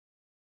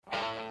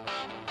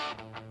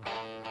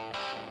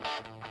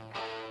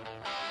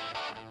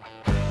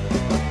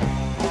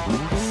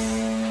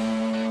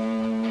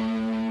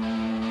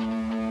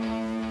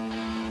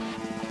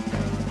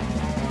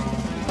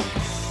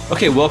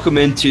Okay, welcome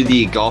into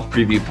the Golf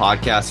Preview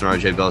Podcast on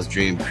RJ Bell's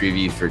Dream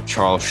Preview for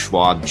Charles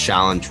Schwab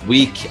Challenge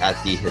Week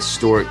at the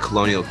historic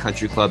Colonial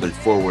Country Club in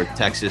Fort Worth,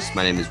 Texas.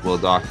 My name is Will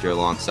Doctor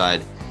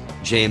alongside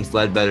James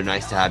Ledbetter.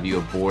 Nice to have you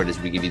aboard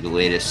as we give you the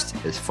latest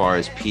as far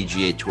as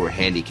PGA Tour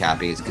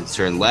handicapping is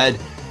concerned. Led,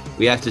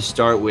 we have to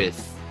start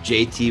with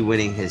JT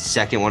winning his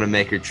second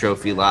Wanamaker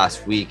Trophy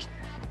last week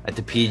at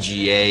the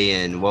PGA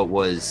in what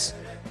was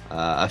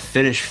a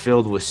finish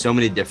filled with so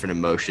many different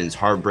emotions.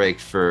 Heartbreak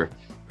for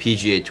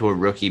PGA Tour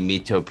rookie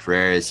Mito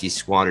Pereira as he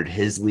squandered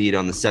his lead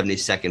on the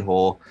 72nd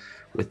hole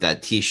with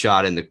that tee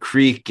shot in the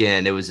creek,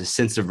 and it was a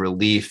sense of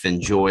relief and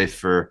joy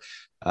for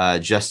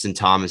Justin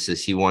Thomas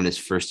as he won his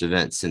first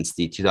event since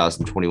the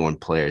 2021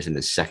 Players in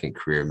his second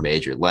career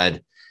major.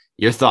 Led,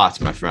 your thoughts,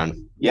 my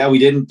friend? Yeah, we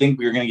didn't think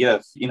we were going to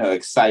get a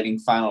exciting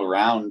final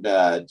round.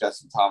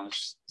 Justin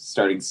Thomas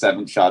starting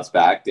 7 shots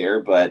back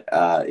there, but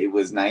it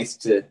was nice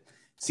to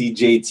see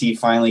JT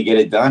finally get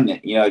it done.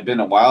 It'd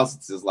been a while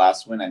since his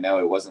last win. I know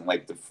it wasn't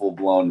like the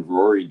full-blown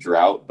Rory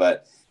drought,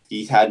 but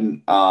he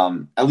hadn't,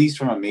 at least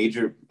from a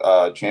major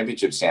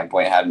championship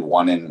standpoint, hadn't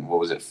won in,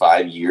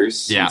 5 years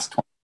since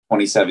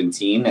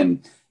 2017.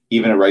 And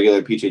even a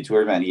regular PGA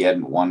Tour event, he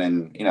hadn't won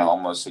in,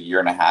 almost a year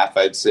and a half,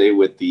 I'd say,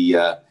 with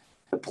the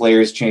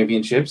Players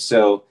Championship.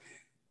 So,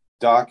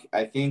 Doc,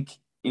 I think,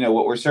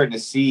 what we're starting to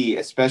see,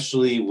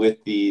 especially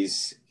with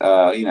these,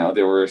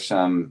 there were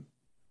some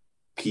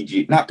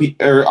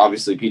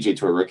obviously PGA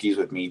Tour rookies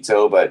with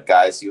Mito, but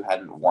guys who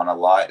hadn't won a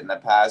lot in the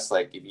past.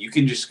 Like, if you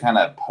can just kind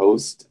of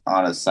post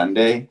on a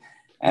Sunday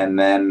and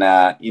then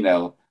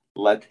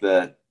let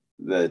the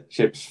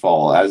chips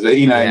fall, as what I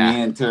mean,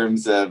 in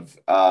terms of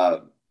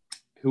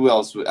who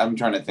else? I'm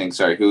trying to think.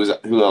 Sorry, who else?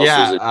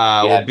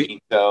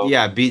 Beat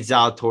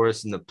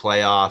Zalatoris in the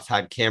playoff.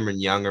 Had Cameron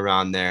Young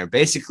around there.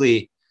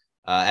 Basically,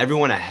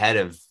 everyone ahead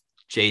of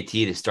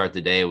JT to start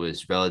the day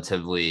was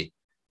relatively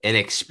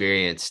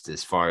inexperienced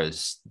as far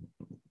as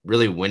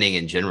really winning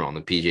in general on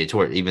the PGA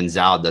Tour. Even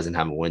Zal doesn't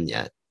have a win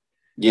yet.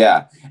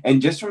 Yeah.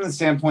 And just from the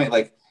standpoint,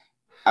 like,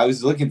 I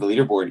was looking at the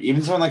leaderboard,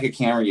 even someone like a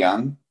Cameron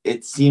Young,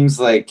 it seems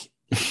like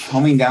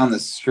coming down the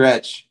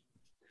stretch,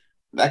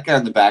 that guy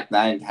on the back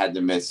nine had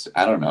to miss,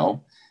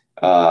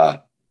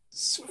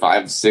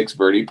 5-6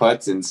 birdie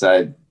putts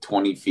inside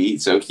 20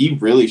 feet. So he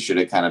really should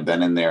have kind of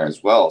been in there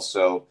as well.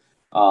 So,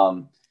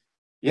 for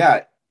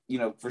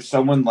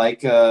someone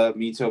like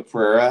Mito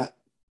Pereira,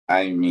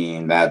 I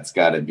mean, that's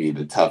got to be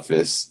the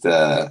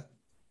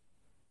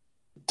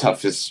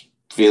toughest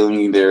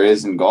feeling there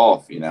is in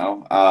golf.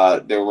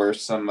 There were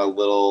some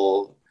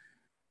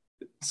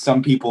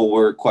people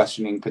were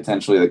questioning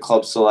potentially the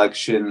club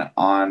selection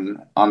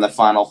on the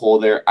final hole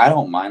there. I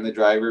don't mind the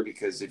driver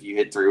because if you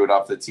hit 3-wood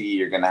off the tee,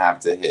 you're going to have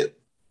to hit,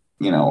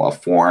 a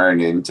 4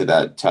 into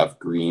that tough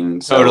green.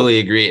 So, totally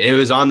agree. It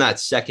was on that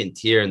second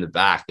tier in the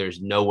back.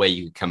 There's no way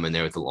you could come in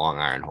there with a long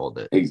iron,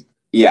 hold it.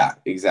 Yeah,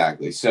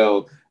 exactly.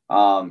 So,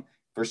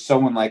 for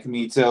someone like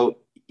Mito,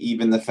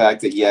 even the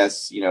fact that,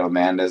 yes,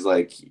 Amanda's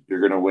like,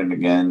 you're going to win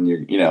again,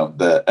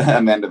 the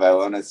Amanda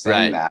Bailona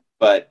saying that,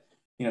 but,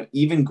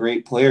 even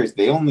great players,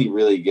 they only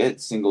really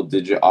get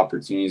single-digit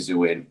opportunities to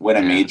win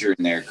a major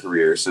in their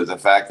career. So the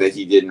fact that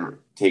he didn't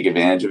take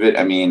advantage of it,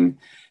 I mean,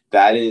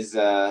 that is,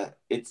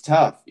 it's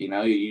tough.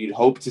 You'd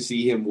hope to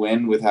see him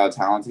win with how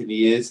talented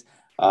he is.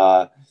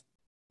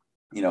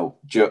 You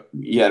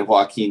had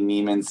Joaquin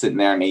Neiman sitting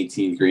there on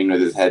 18th green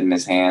with his head in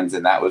his hands,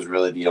 and that was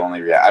really the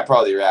only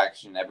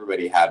reaction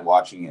everybody had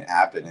watching it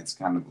happen. It's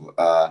kind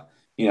of,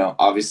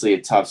 obviously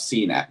a tough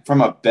scene.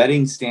 From a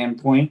betting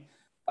standpoint,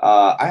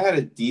 I had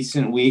a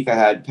decent week. I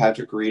had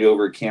Patrick Reed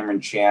over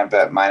Cameron Champ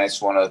at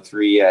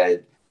 -103. I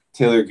had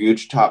Taylor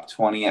Gooch top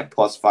 20 at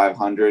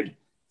 +500.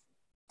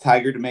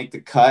 Tiger to make the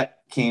cut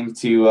came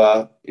to,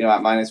 at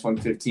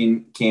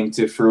 -115, came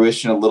to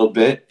fruition a little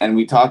bit, and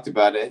we talked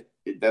about it.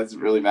 It doesn't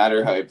really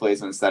matter how he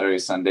plays on Saturday,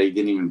 Sunday. He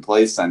didn't even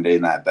play Sunday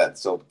in that bet,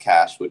 so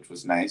cash, which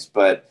was nice.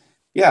 But,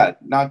 yeah,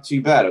 not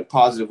too bad. A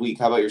positive week.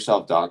 How about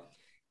yourself, Doc?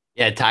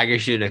 Yeah, Tiger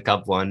shooting a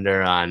couple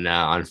under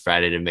on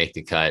Friday to make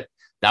the cut.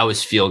 That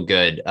was feel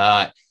good.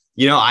 I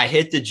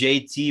hit the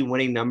JT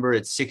winning number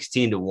at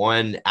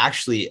 16-1.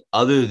 Actually,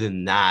 other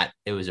than that,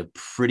 it was a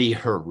pretty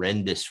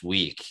horrendous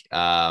week.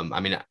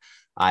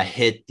 I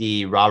hit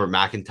the Robert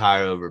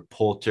McIntyre over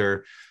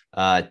Poulter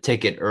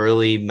ticket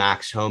early,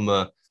 Max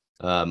Homa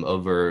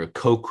over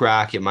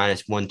Kokrak at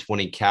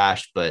 -120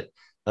 cash. But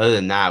other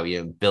than that,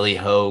 Billy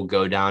Ho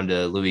go down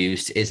to Louis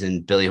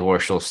Oosthuizen. Billy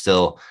Horschel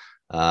still,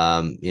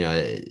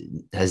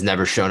 has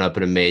never shown up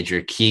at a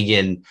major.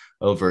 Keegan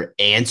over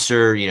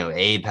Answer.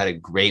 Abe had a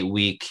great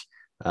week,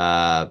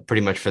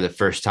 pretty much for the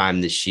first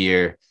time this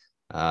year.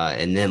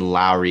 And then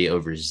Lowry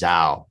over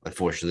Zhao,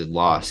 unfortunately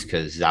lost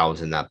because Zhao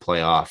was in that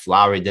playoff.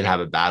 Lowry didn't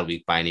have a bad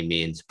week by any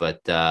means,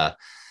 but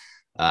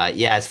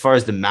as far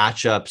as the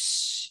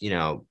matchups,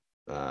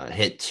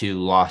 hit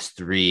 2, lost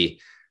 3.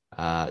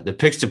 The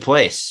picks to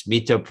place,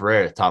 Mito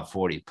Pereira, top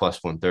 40,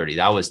 +130.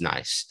 That was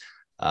nice.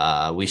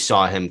 We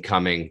saw him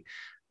coming.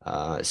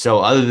 So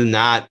other than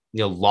that,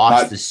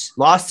 lost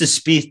to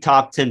Spieth,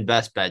 top 10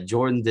 best bet.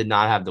 Jordan did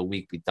not have the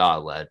week we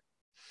thought, Led.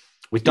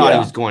 we thought he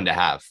was going to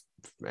have.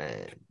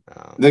 Man,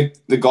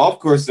 the golf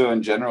course though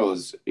in general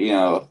is,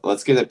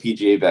 let's get a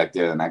PGA back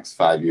there the next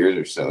 5 years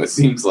or so. It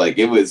seems like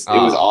it was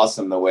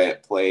awesome the way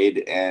it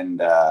played,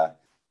 and I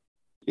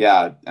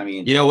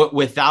mean,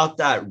 without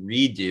that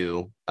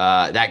redo,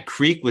 that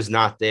creek was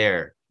not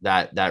there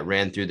that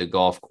ran through the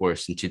golf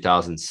course in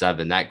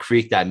 2007. That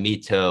creek that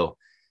Mito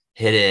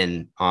hit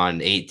in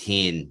on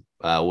 18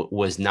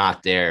 was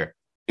not there.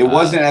 It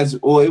wasn't as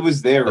well. It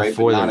was there right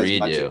before but not the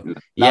redo.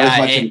 As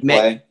much in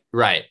play.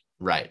 Right.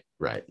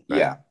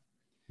 Yeah,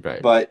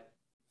 right. But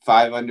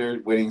 5 under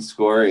winning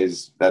score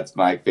that's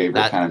my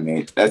favorite kind of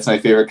major. That's my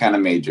favorite kind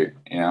of major.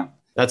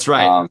 That's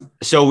right.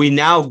 So we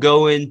now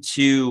go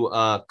into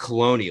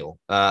Colonial,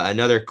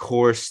 another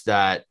course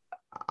that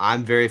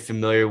I'm very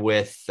familiar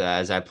with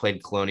as I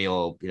played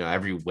Colonial,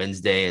 every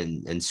Wednesday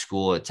in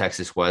school at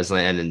Texas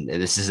Wesleyan. And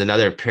this is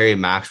another Perry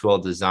Maxwell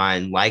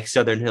design like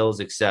Southern Hills,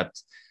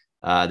 except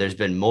there's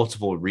been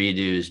multiple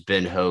redos.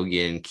 Ben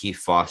Hogan, Keith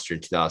Foster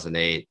in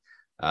 2008,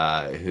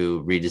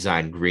 who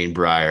redesigned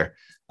Greenbrier.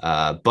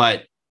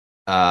 But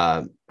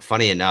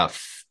funny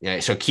enough,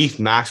 so Keith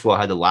Maxwell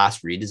had the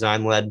last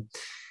redesign led.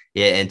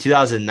 Yeah, in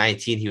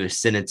 2019, he was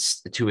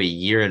sentenced to a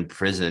year in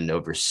prison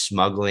over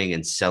smuggling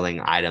and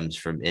selling items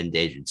from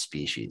endangered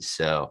species.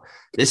 So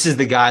this is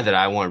the guy that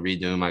I want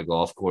redoing my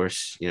golf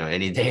course,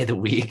 any day of the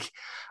week.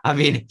 I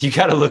mean, you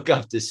got to look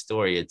up this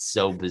story. It's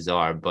so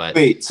bizarre. But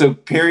wait, so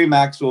Perry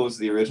Maxwell was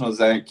the original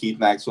designer. Keith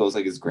Maxwell is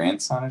like his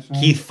grandson or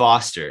something? Keith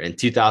Foster in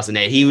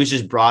 2008. He was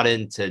just brought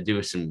in to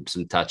do some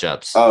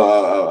touch-ups.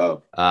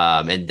 Oh.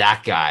 And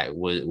that guy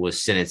was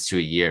sentenced to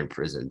a year in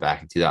prison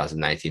back in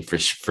 2019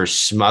 for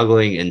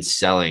smuggling and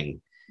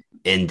selling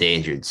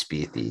endangered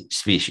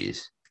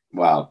species.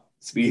 Wow.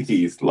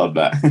 Species. Love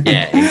that.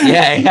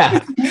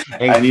 Yeah.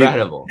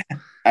 Incredible.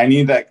 I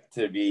need that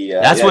to be.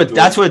 That's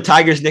what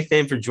Tiger's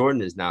nickname for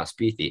Jordan is now.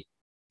 Spiethy.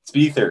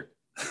 Spiether.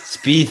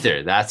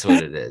 That's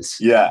what it is.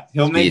 Yeah,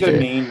 he'll make a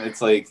name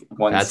that's like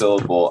one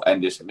syllable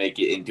and just make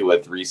it into a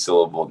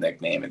 3-syllable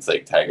nickname. It's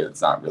like Tiger.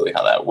 That's not really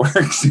how that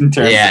works in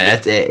terms.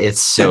 Yeah,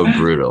 it's so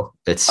brutal.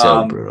 It's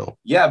so brutal.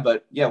 Yeah,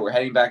 but we're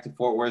heading back to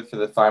Fort Worth for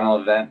the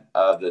final event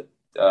of the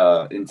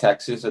in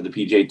Texas of the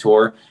PGA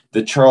Tour,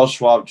 the Charles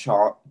Schwab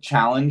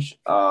Challenge.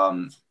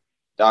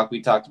 Doc, we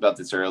talked about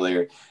this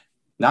earlier.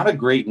 Not a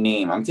great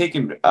name. I'm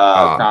taking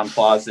Crown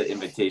Plaza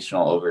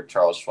Invitational over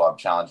Charles Schwab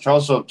Challenge.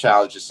 Charles Schwab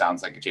Challenge just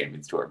sounds like a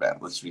Champions Tour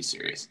event. Let's be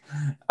serious.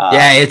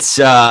 It's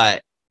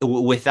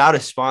without a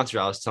sponsor.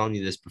 I was telling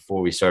you this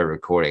before we started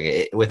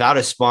recording. Without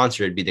a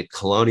sponsor, it'd be the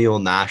Colonial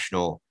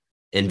National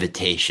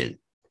Invitation.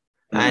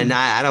 And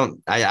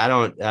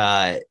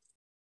I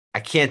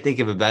can't think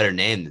of a better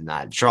name than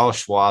that. Charles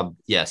Schwab,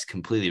 yes,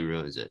 completely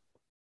ruins it.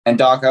 And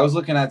Doc, I was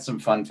looking at some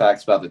fun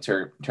facts about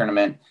the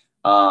tournament.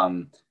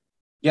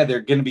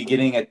 They're going to be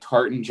getting a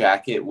tartan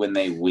jacket when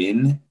they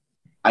win.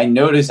 I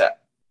noticed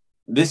that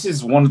this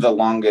is one of the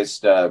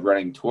longest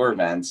running tour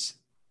events.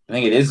 I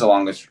think it is the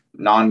longest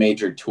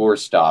non-major tour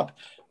stop.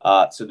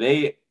 So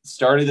they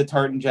started the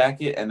tartan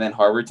jacket, and then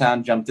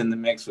Harbortown jumped in the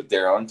mix with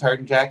their own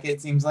tartan jacket,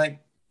 it seems like.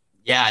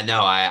 Yeah,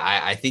 no,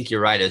 I think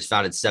you're right. It was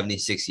founded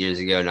 76 years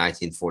ago,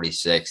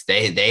 1946.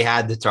 They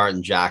had the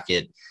tartan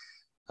jacket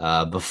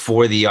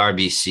before the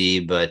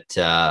RBC, but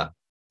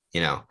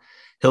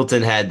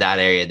Hilton Head, that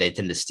area, they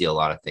tend to steal a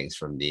lot of things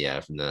from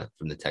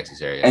the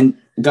Texas area. And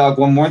Doug,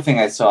 one more thing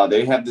I saw,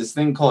 they have this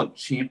thing called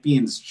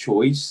Champions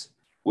Choice,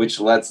 which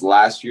lets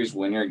last year's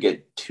winner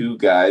get 2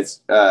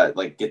 guys,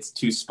 gets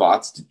 2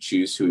 spots to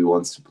choose who he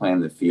wants to play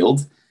in the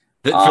field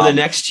for the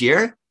next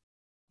year.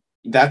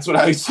 That's what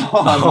I saw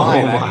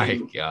online. Oh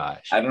my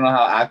gosh! I don't know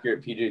how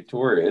accurate PGA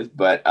Tour is,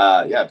 but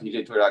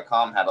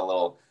PGAtour.com had a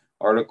little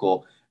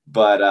article.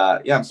 But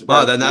I'm surprised.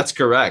 Well, then that's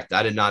correct.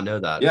 I did not know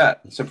that. Yeah,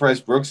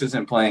 surprised Brooks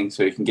isn't playing,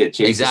 so he can get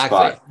Chase a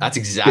spot. That's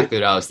exactly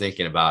what I was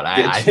thinking about.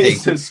 I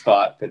think a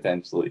spot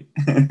potentially.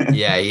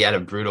 Yeah, he had a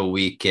brutal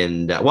week,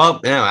 and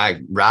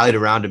I rallied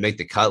around to make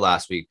the cut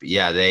last week. But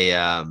yeah, they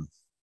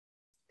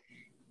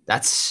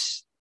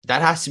this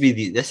has to be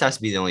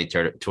the only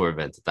tour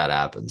event that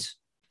happens.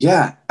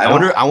 Yeah, I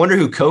wonder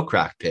who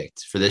Kokrak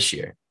picked for this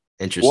year.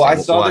 Interesting. Well, I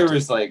saw there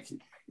was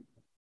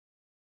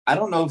I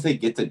don't know if they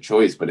get the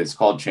choice, but it's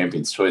called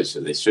Champions Choice,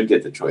 so they should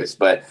get the choice.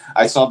 But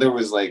I saw there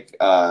was we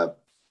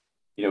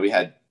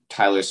had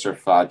Tyler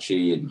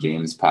Serfacci and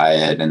James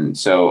Pyatt, and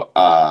so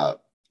I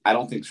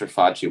don't think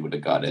Serfacci would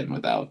have got in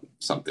without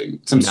some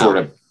sort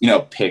of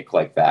pick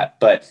like that.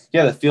 But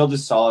yeah, the field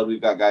is solid.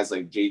 We've got guys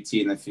like JT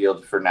in the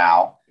field for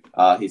now.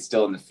 He's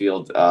still in the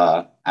field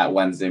at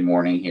Wednesday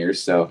morning here,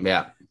 so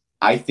yeah.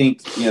 I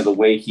think the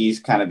way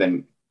he's kind of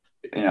been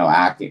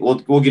acting.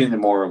 We'll get into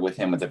more with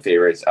him with the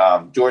favorites.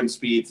 Jordan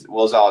Spieth,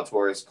 Will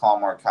Zalatoris,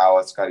 Colin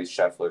Morikawa, Scotty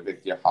Scheffler,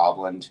 Victor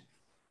Hovland,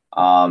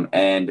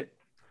 and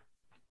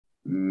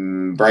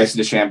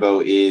Bryson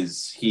DeChambeau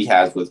he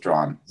has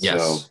withdrawn.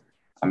 Yes. So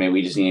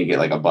we just need to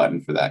get a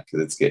button for that because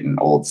it's getting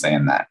old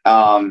saying that.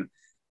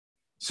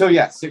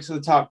 6 of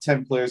the top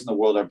 10 players in the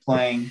world are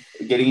playing.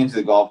 Getting into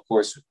the golf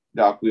course,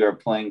 Doc, we are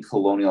playing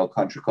Colonial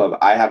Country Club.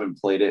 I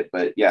haven't played it,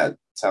 but yeah,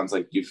 sounds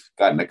like you've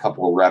gotten a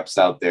couple of reps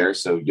out there,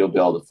 so you'll be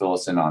able to fill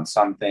us in on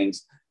some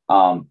things.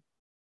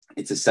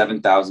 It's a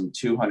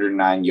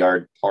 7,209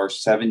 yard par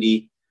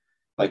 70,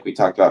 like we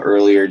talked about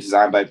earlier,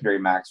 designed by Perry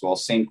Maxwell,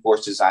 same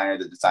course designer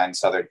that designed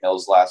Southern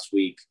Hills last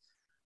week.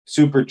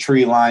 Super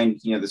tree line.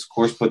 This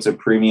course puts a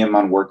premium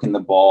on working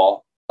the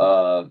golf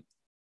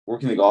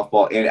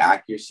ball and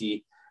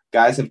accuracy.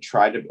 Guys have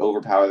tried to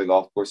overpower the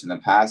golf course in the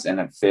past and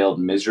have failed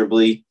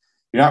miserably.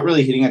 You're not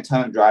really hitting a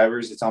ton of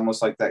drivers. It's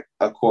almost like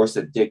a course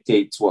that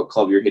dictates what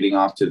club you're hitting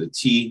off to the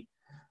tee.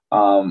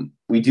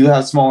 We do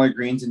have smaller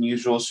greens than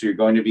usual, so you're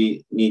going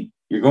to need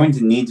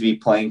to be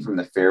playing from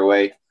the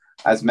fairway.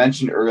 As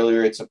mentioned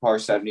earlier, it's a par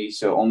 70,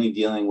 so only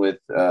dealing with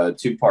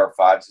 2 par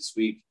 5s this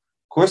week.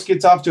 Course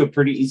gets off to a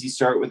pretty easy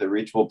start with a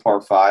reachable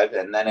par 5,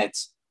 and then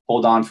it's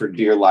hold on for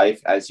dear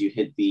life as you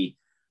hit the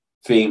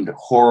famed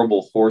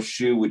horrible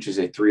horseshoe, which is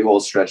a 3-hole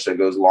stretch that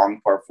goes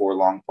long par 4,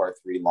 long par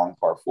 3, long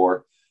par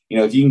 4.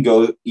 If you can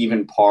go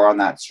even par on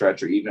that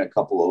stretch or even a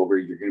couple over,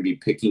 you're going to be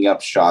picking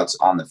up shots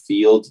on the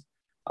field.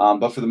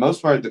 But for the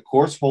most part, the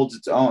course holds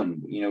its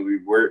own. We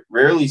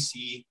rarely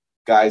see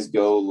guys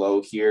go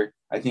low here.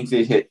 I think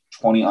they hit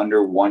 20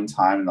 under one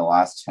time in the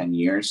last 10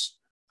 years.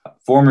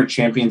 Former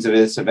champions of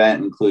this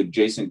event include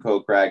Jason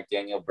Kokrak,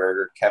 Daniel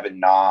Berger, Kevin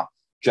Na,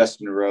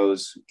 Justin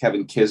Rose,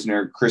 Kevin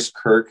Kisner, Chris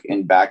Kirk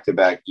in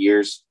back-to-back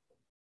years.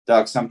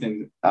 Doc,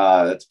 something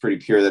that's pretty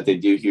pure that they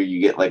do here, you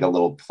get like a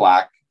little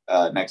plaque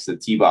next to the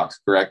tee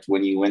box, correct,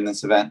 when you win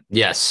this event?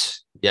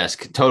 Yes.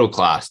 Total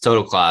class.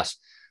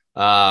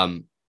 I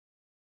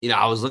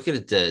was looking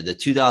at the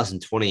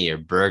 2020 year.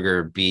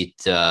 Berger beat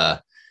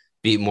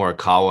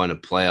Morikawa in a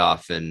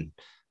playoff, and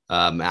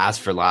as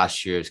for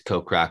last year's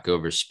Kokrak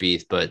over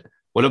Spieth, but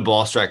what a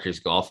ball striker's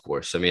golf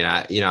course. I mean,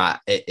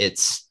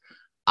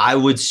 I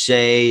would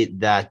say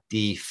that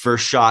the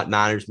first shot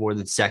matters more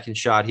than second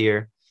shot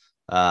here.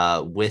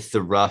 With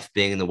the rough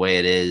being the way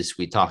it is,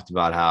 we talked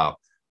about how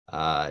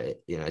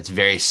it's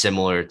very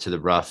similar to the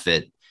rough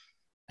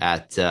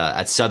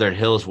at Southern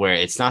Hills, where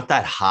it's not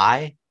that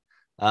high,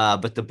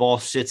 but the ball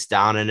sits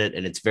down in it,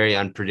 and it's very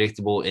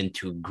unpredictable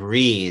into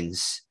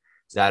greens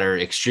that are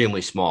extremely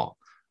small,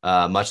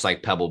 much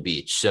like Pebble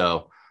Beach.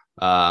 So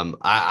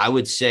I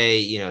would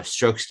say,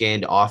 strokes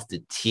gained off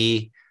the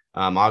tee.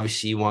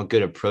 Obviously, you want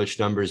good approach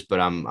numbers, but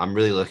I'm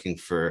really looking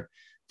for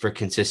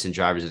consistent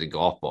drivers of the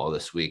golf ball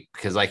this week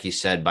because, like you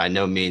said, by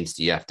no means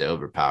do you have to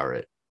overpower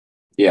it.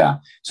 Yeah.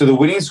 So the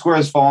winning score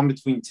has fallen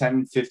between 10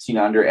 and 15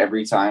 under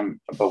every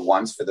time, but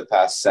once for the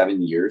past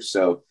 7 years.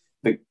 So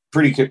the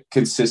pretty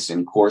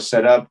consistent course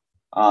setup.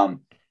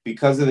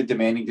 Because of the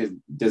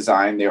demanding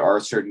design, there are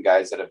certain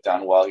guys that have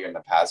done well here in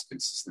the past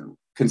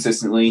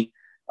consistently.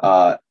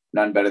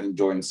 None better than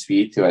Jordan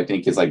Spieth, who I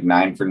think is like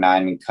 9 for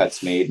 9 in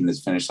cuts made and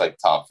has finished like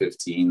top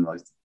 15,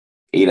 like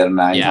 8 out of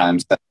 9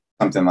 times,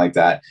 something like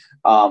that.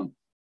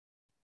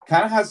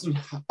 Kind of has some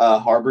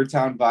Harbor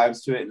Town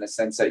vibes to it in the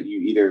sense that you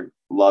either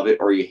love it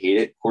or you hate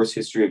it. Course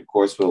history, of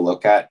course, we'll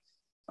look at.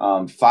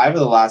 5 of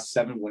the last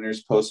 7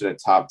 winners posted a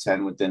top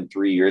 10 within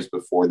 3 years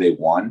before they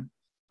won.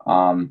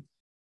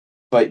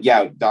 But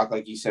yeah, Doc,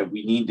 like you said,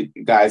 we need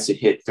the guys to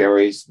hit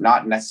fairways,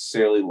 not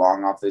necessarily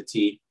long off the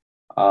tee.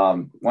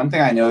 One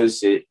thing I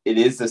noticed, it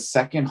is the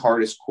second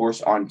hardest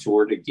course on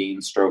tour to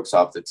gain strokes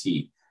off the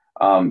tee.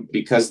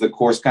 Because the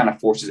course kind of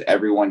forces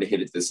everyone to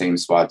hit at the same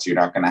spots. You're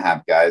not going to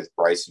have guys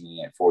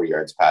Brysoning at 40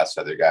 yards past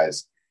other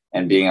guys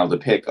and being able to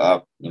pick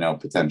up,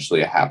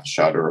 potentially a half a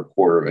shot or a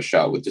quarter of a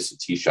shot with just a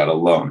tee shot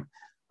alone.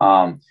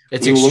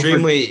 It's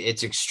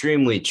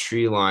extremely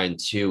tree lined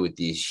too, with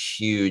these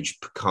huge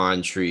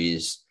pecan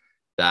trees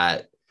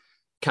that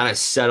kind of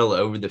settle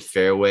over the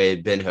fairway.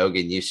 Ben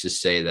Hogan used to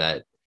say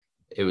that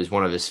it was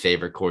one of his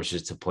favorite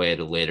courses to play at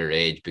a later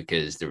age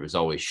because there was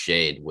always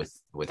shade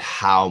with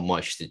how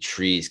much the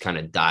trees kind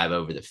of dive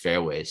over the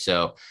fairway.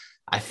 So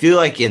I feel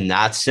like in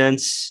that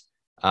sense,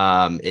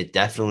 it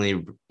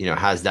definitely,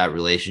 has that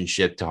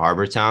relationship to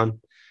Harbor Town.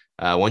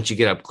 Once you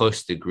get up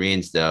close to the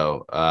greens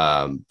though,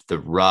 the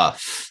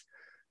rough,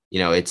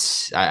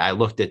 I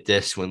looked at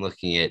this when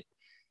looking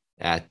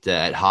at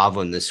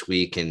Hovland this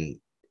week and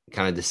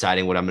kind of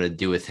deciding what I'm going to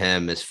do with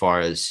him as far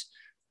as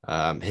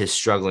his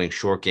struggling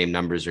short game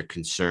numbers are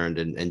concerned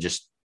and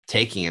just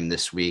taking him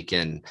this week.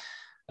 And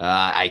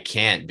I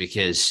can't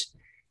because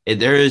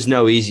there is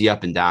no easy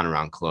up and down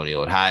around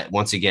Colonial.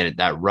 Once again,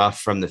 that rough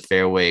from the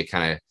fairway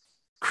kind of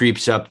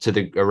creeps up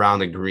to around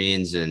the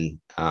greens and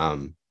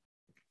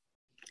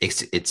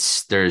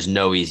there's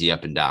no easy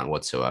up and down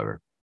whatsoever.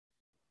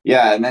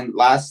 Yeah. And then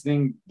last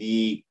thing,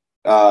 the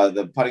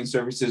putting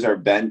surfaces are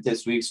bent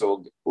this week. So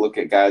we'll look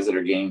at guys that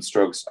are gaining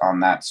strokes on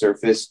that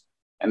surface.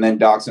 And then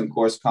Docs and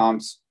course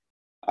comps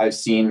I've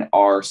seen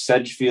are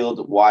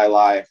Sedgefield,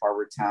 Wiley,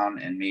 Harbor Town,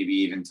 and maybe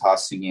even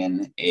tossing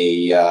in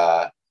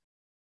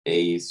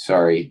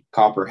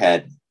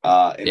Copperhead.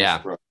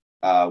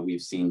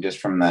 We've seen just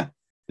from the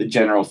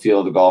general feel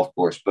of the golf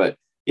course. But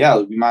yeah,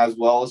 we might as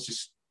well, let's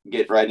just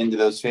get right into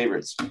those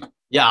favorites.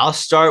 Yeah, I'll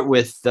start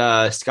with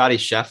Scotty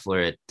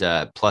Scheffler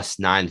at plus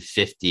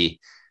 950.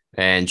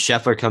 And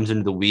Scheffler comes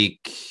into the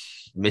week,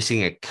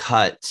 missing a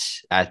cut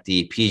at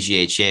the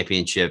PGA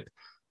Championship.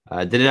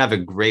 Didn't have a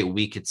great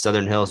week at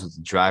Southern Hills with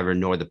the driver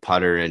nor the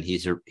putter, and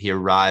he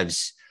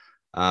arrives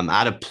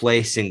at a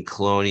place in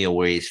Colonial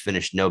where he's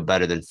finished no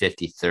better than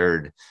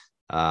 53rd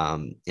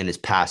over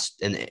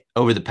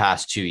the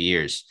past 2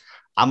 years.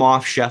 I'm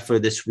off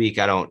Scheffler this week.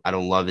 I don't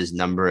love his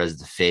number as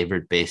the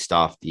favorite based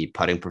off the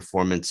putting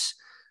performance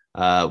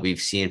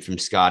we've seen from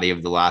Scotty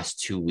over the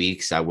last 2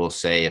 weeks. I will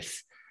say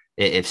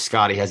if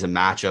Scotty has a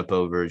matchup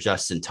over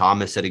Justin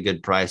Thomas at a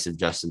good price, if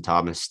Justin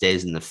Thomas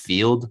stays in the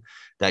field,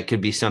 that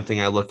could be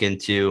something I look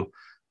into.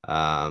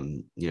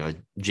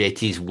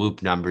 JT's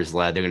Whoop numbers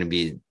led.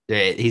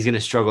 He's going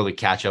to struggle to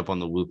catch up on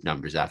the Whoop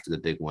numbers after the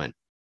big win,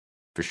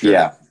 for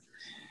sure.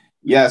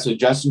 Yeah. So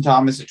Justin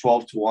Thomas at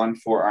 12-1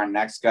 for our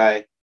next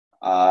guy.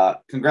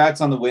 Congrats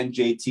on the win,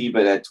 JT,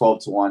 but at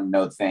 12-1,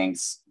 no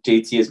thanks.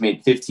 JT has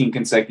made 15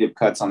 consecutive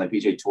cuts on the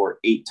PGA Tour,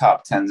 8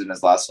 top 10s in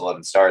his last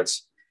 11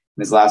 starts.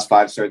 In his last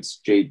 5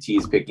 starts, JT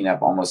is picking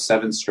up almost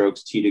 7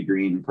 strokes tee to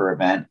green per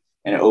event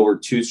and over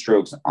 2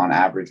 strokes on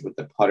average with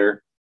the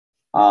putter.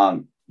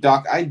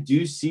 Doc, I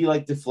do see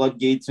like the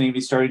floodgates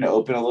maybe starting to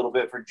open a little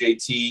bit for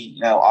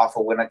JT, off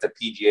a win at the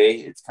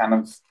PGA. It's kind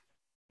of,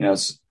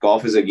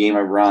 golf is a game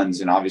of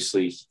runs, and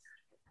obviously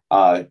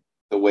the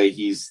way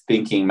he's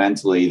thinking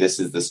mentally, this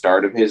is the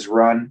start of his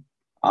run.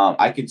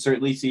 I could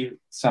certainly see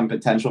some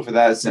potential for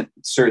that.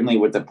 Certainly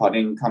with the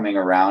putting coming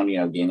around,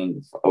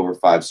 gaining over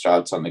 5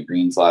 shots on the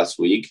greens last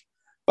week.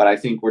 But I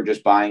think we're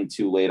just buying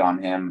too late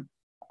on him.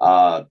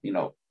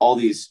 All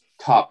these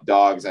top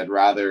dogs, I'd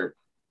rather,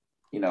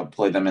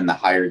 play them in the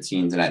higher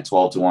teens, and at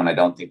 12-1, I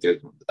don't think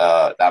there's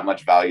that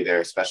much value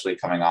there, especially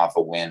coming off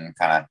a win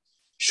kind of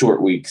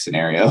short week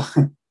scenario.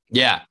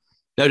 Yeah,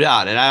 no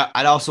doubt. And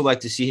I'd also like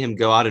to see him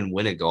go out and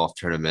win a golf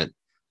tournament,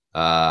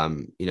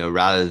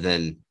 rather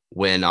than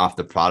win off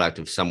the product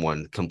of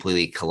someone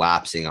completely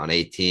collapsing on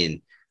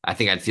 18. I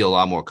think I'd feel a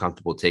lot more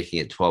comfortable taking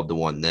it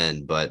 12-1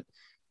 then. But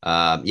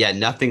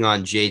nothing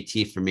on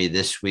JT for me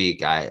this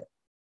week. I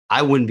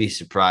wouldn't be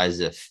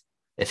surprised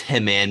if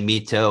him and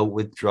Mito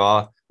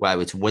withdraw.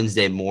 Well, it's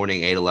Wednesday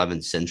morning,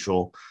 8:11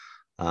 Central.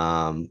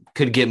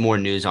 Could get more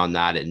news on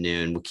that at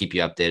noon. We'll keep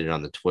you updated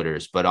on the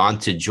Twitters. But on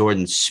to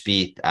Jordan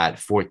Spieth at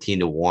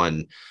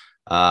 14-1.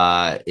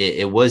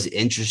 It was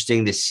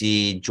interesting to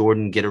see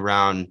Jordan get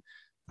around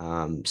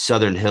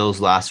Southern Hills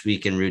last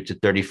week en route to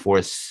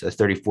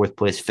 34th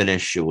place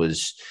finish. It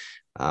was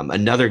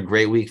another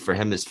great week for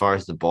him as far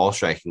as the ball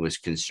striking was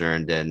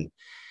concerned. And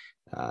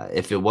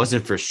if it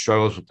wasn't for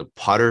struggles with the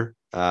putter,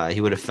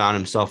 he would have found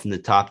himself in the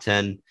top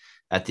 10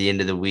 at the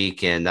end of the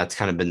week. And that's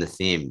kind of been the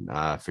theme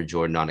for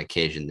Jordan on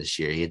occasion this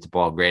year. He hit the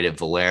ball great at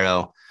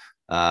Valero,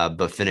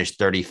 but finished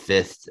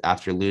 35th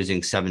after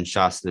losing 7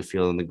 shots to the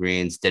field on the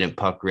greens. Didn't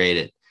putt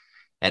great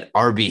at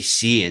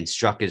RBC and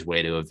struck his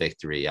way to a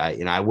victory.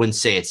 I wouldn't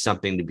say it's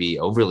something to be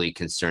overly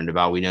concerned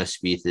about. We know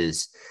Spieth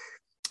is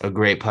a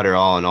great putter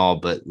all in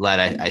all, but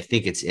I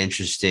think it's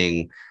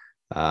interesting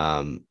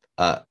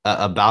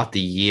about the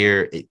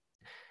year.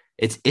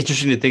 It's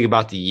interesting to think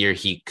about the year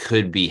he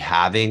could be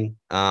having.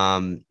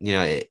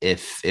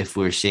 If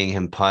we're seeing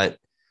him putt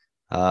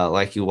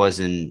like he was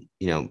in,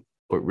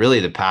 really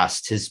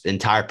his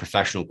entire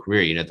professional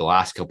career. The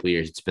last couple of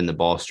years, it's been the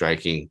ball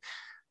striking.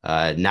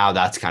 Now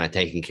that's kind of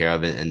taken care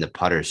of it, and the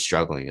putter's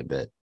struggling a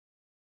bit.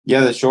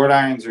 Yeah, the short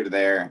irons are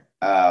there,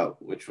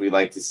 which we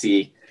like to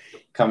see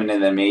coming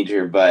in the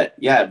major. But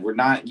yeah, we're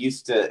not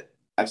used to.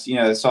 I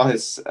saw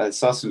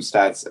some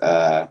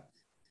stats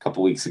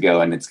couple weeks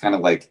ago, and it's kind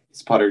of like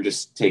his putter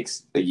just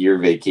takes a year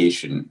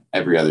vacation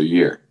every other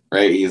year,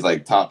 right? He's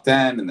like top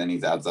 10, and then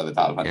he's outside the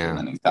top 100, and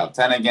then he's top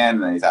 10 again,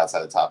 and then he's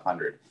outside the top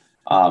 100.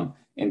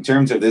 In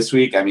terms of this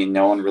week,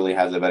 no one really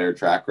has a better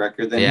track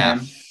record than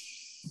him,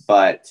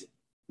 but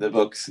the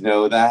books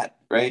know that,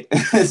 right?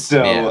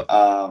 So,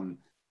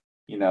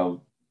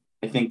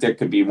 I think there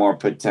could be more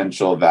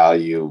potential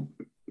value,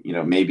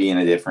 maybe in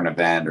a different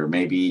event, or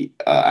maybe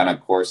on a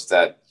course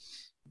that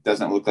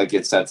doesn't look like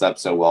it sets up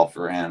so well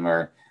for him,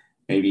 or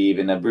maybe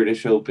even a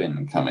British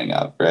Open coming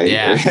up, right?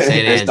 Yeah, St.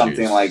 Andrews,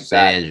 something like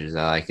that. St. Andrews,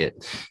 I like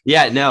it.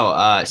 Yeah, no,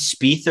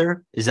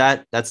 Spiether,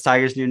 that's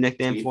Tiger's new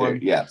nickname for him?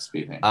 Yeah,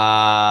 Spiether.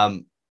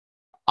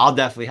 I'll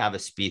definitely have a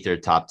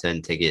Spiether top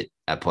 10 ticket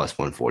at plus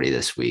 140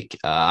 this week.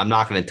 I'm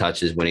not going to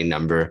touch his winning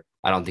number.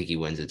 I don't think he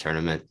wins the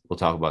tournament. We'll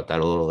talk about that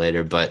a little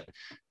later, but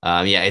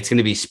it's going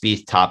to be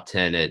Spieth top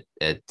 10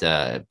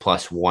 at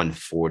plus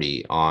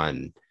 140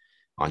 on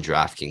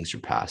DraftKings or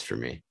Pass for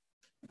me.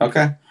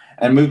 Okay.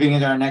 And moving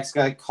into our next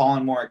guy,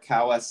 Colin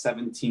Morikawa,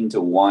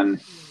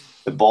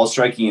 17-1. The ball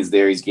striking is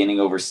there. He's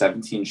gaining over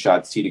 17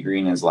 shots tee to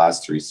green in his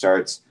last 3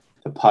 starts.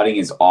 The putting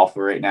is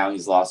awful right now.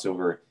 He's lost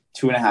over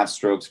 2.5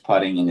 strokes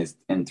putting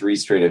in 3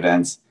 straight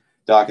events.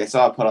 Doc, I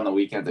saw a putt on the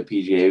weekend at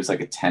the PGA. It was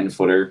like a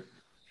 10-footer,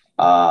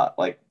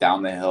 like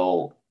down the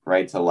hill,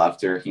 right to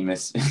lefter. He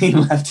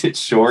left it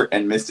short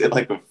and missed it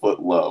like a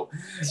foot low.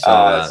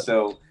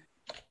 So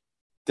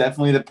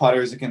definitely the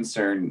putter is a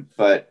concern,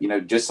 but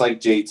just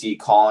like JT,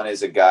 Colin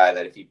is a guy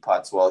that if he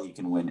putts well, he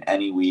can win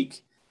any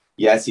week.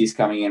 Yes, he's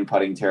coming in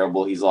putting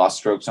terrible. He's lost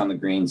strokes on the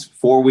greens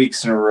 4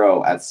 weeks in a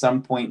row. At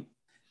some point,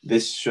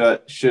 this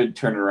should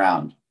turn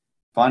around.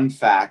 Fun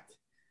fact,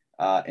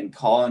 in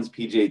Colin's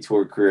PGA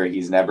Tour career,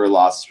 he's never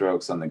lost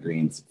strokes on the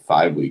greens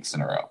 5 weeks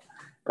in a row,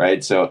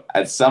 right? So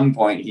at some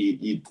point,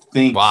 you'd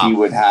think he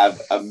would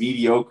have a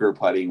mediocre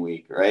putting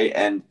week, right?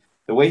 And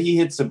the way he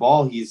hits the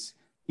ball, he's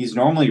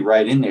normally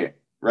right in there.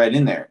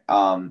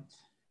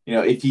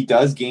 If he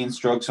does gain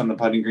strokes on the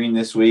putting green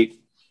this week,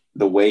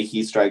 the way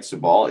he strikes the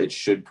ball, it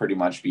should pretty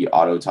much be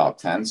auto top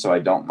 10. So I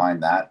don't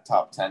mind that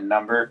top 10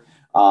 number.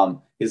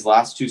 His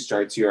last 2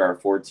 starts here are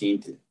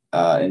 14th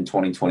in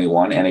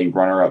 2021 and a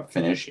runner-up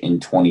finish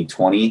in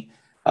 2020.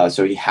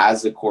 So he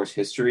has the course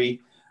history.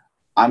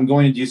 I'm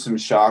going to do some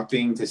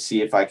shopping to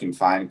see if I can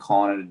find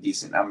Colin at a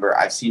decent number.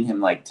 I've seen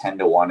him like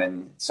 10-1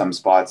 in some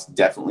spots.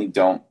 Definitely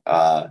don't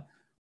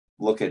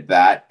look at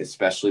that,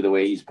 especially the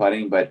way he's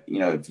putting. But,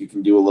 if you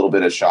can do a little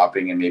bit of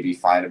shopping and maybe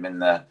find him in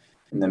the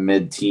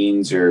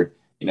mid-teens or,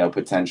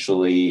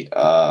 potentially,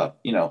 I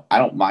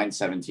don't mind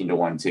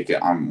 17-1 ticket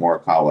on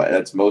Morikawa.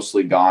 That's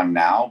mostly gone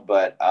now.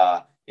 But,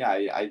 I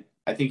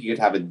think you could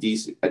have a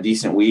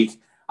decent week.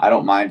 I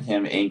don't mind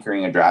him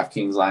anchoring a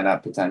DraftKings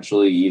lineup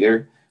potentially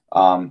either.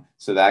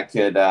 So that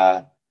could,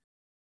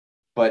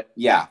 but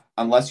yeah,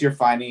 unless you're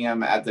finding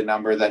him at the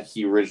number that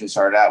he originally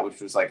started at,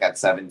 which was like at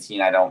 17,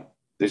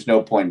 there's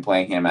no point in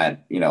playing him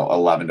at,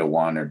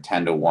 11-1 or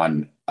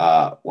 10-1,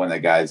 when the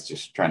guy's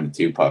just trying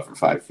to 2-putt for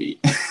 5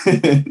 feet.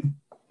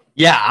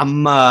 Yeah.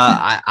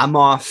 I'm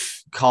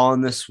off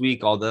Colin this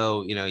week,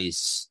 although,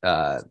 he's,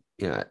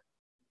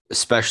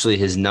 especially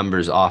his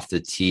numbers off the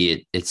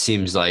tee. It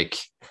seems like,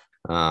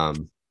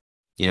 that'd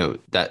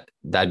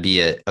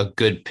be a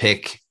good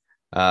pick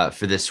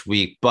for this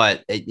week.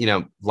 But,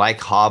 like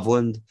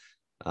Hovland,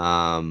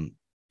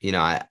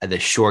 the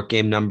short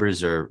game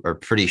numbers are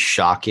pretty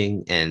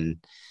shocking. And,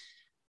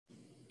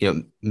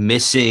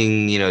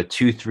 missing,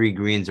 2-3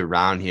 greens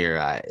around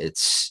here,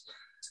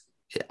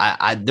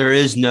 there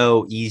is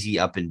no easy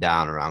up and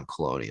down around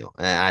Colonial.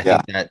 And I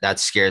think that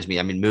scares me.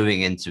 I mean,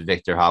 moving into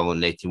Victor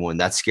Hovland 18-1,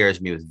 that scares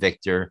me with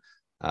Victor.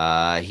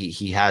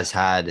 He has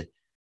had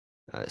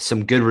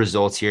some good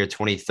results here,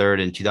 23rd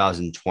in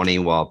 2020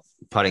 while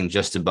putting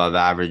just above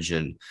average.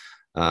 And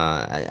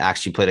I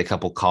actually played a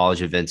couple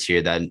college events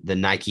here. That the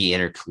Nike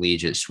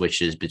Intercollegiate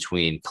switches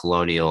between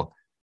Colonial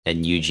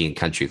and Eugene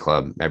Country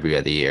Club every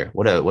other year.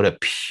 What a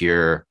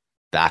pure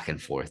back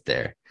and forth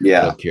there.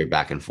 Yeah. What a pure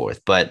back and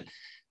forth. But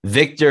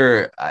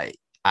Victor,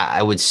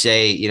 I would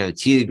say,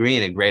 tee to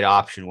green, a great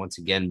option once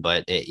again.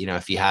 But,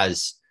 if he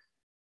has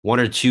 1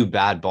 or 2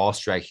 bad ball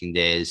striking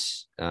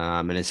days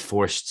and is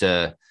forced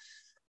to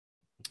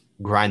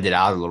grind it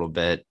out a little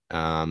bit,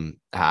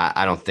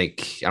 I don't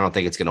think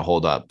it's going to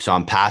hold up. So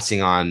I'm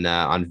passing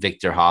on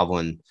Victor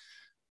Hovland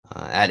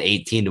at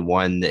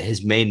 18-1.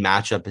 His main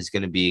matchup is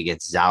going to be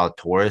against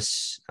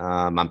Zalatoris.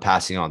 I'm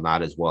passing on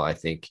that as well. I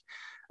think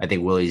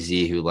Willie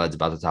Z, who Led's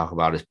about to talk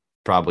about, is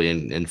probably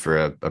in for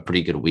a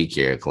pretty good week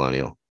here at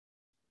Colonial.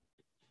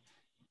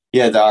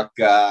 Yeah, Doc.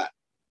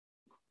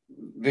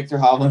 Victor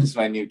Hovland is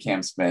my new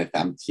Cam Smith.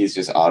 He's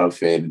just auto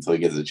fade until he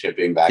gets the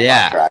chipping back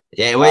on track.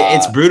 Yeah,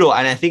 it's brutal,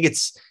 and I think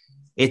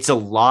it's a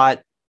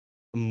lot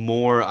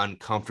more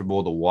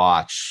uncomfortable to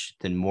watch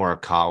than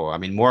Morikawa. I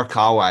mean,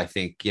 Morikawa, I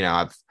think,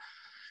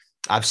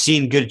 I've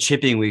seen good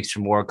chipping weeks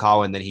from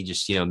Morikawa, and then he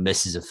just,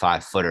 misses a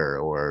 5-footer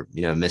or,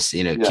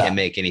 can't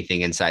make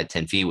anything inside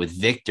 10 feet. With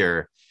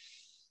Victor,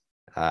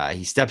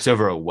 he steps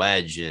over a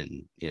wedge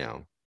and,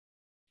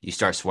 you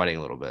start sweating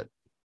a little bit.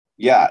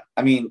 Yeah.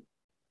 I mean,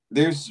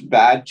 there's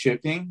bad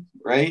chipping,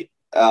 right?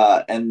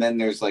 And then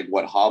there's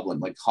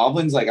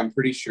Hovland's I'm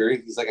pretty sure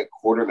he's like a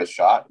quarter of a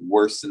shot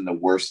worse than the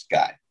worst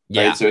guy.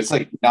 Right? Yeah. So it's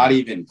not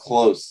even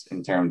close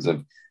in terms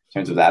of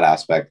that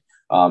aspect.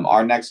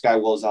 Our next guy,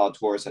 Will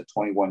Zalatoris, at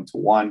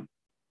 21-1.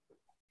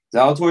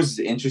 Zalatoris is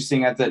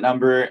interesting at that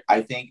number,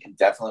 I think, and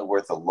definitely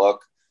worth a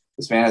look.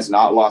 This man has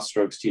not lost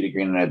strokes tee to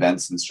green in an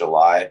event since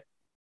July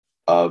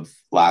of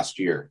last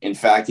year. In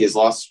fact, he has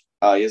lost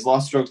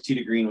strokes tee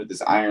to green with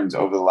his irons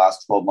over the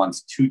last 12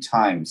 months 2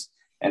 times,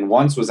 and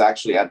once was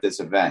actually at this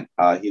event.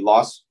 He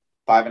lost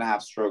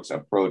 5.5 strokes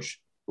approach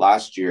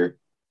last year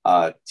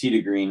tee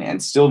to green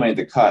and still made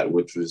the cut,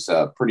 which was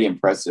pretty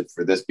impressive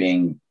for this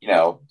being,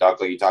 Doc,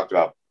 like you talked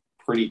about,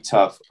 pretty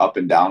tough up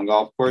and down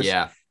golf course.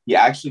 Yeah. He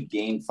actually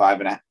gained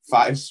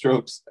 5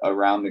 strokes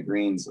around the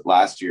greens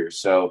last year.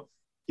 So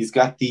he's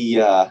got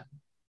the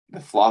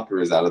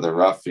floppers out of the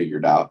rough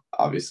figured out,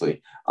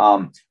 obviously.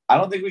 I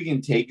don't think we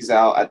can take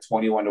Zal at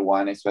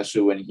 21-1,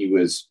 especially when he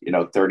was,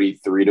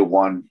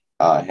 33-1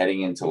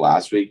 heading into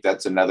last week.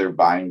 That's another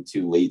buying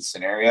too late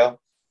scenario.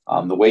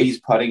 The way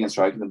he's putting and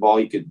striking the ball,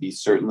 he could be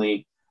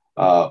certainly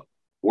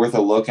worth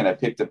a look and a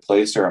pick to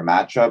place or a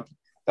matchup.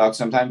 Doc,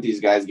 sometimes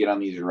these guys get on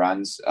these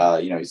runs.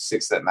 He's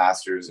 6th at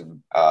Masters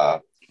and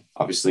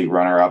obviously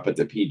runner-up at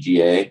the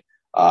PGA.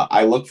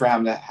 I look for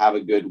him to have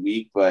a good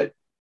week, but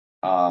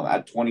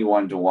at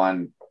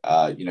 21-1,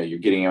 you're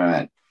getting him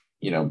at,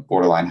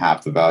 borderline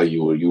half the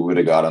value you would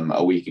have got him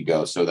a week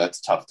ago. So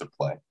that's tough to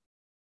play.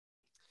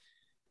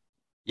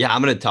 Yeah,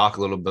 I'm going to talk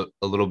a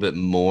little bit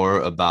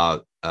more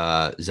about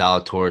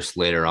Zalatoris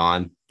later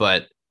on,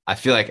 but I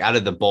feel like out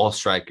of the ball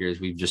strikers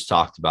we've just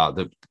talked about,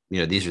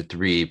 these are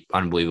three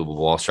unbelievable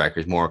ball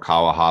strikers: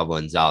 Morikawa, Hovland,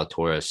 and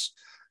Zalatoris.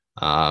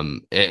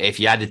 If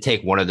you had to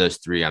take one of those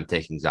three, I'm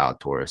taking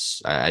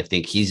Zalatoris. I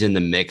think he's in the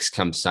mix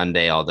come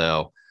Sunday,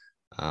 although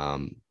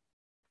um,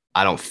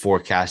 I don't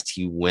forecast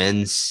he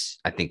wins.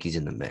 I think he's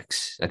in the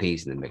mix. I think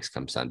he's in the mix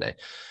come Sunday.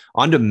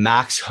 On to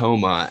Max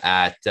Homa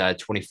at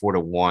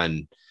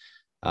 24-1.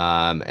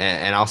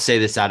 And I'll say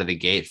this out of the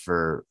gate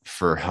for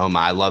Homa.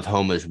 I love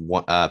Homa's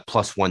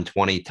plus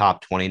 120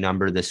 top 20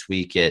 number this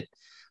week at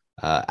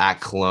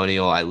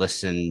Colonial. I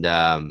listened.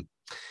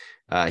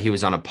 He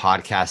was on a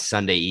podcast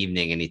Sunday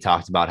evening, and he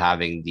talked about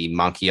having the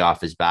monkey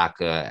off his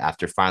back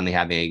after finally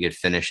having a good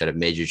finish at a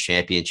major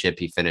championship.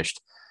 He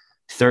finished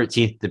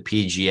 13th at the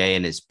PGA,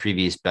 and his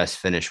previous best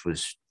finish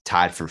was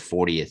tied for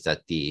 40th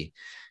at the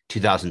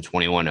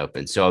 2021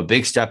 Open. So a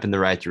big step in the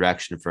right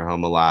direction for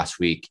Homa last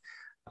week.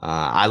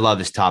 I love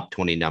his top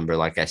 20 number.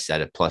 Like I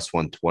said, at plus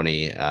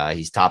 120,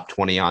 he's top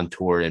 20 on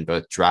tour in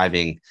both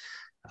driving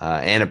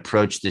and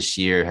approach this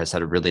year, has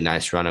had a really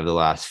nice run over the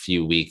last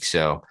few weeks.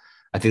 So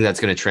I think that's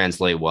going to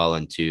translate well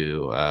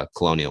into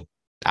Colonial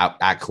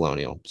at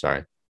Colonial.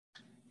 Sorry.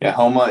 Yeah,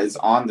 Homa is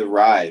on the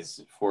rise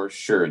for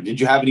sure.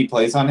 Did you have any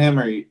plays on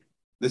him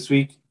this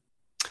week?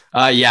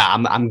 Yeah,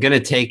 I'm going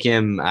to take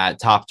him at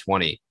top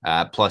 20,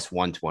 plus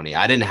 120.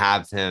 I didn't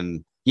have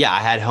him. Yeah, I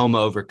had Homa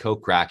over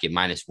Kokrak at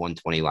minus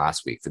 120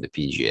 last week for the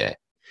PGA.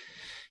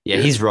 Yeah,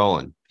 he's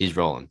rolling. He's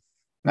rolling.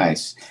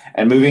 Nice.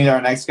 And moving to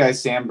our next guy,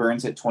 Sam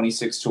Burns at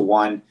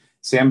 26-1.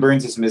 Sam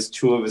Burns has missed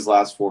 2 of his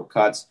last 4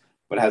 cuts,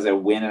 but has a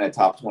win and a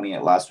top 20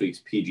 at last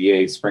week's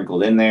PGA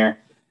sprinkled in there.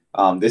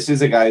 This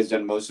is a guy who's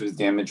done most of his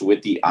damage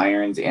with the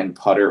irons and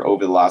putter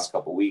over the last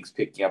couple of weeks,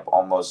 picking up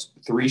almost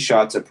 3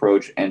 shots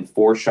approach and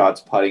 4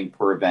 shots putting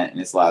per event in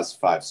his last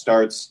 5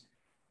 starts.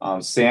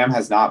 Sam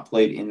has not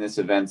played in this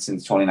event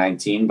since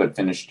 2019, but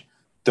finished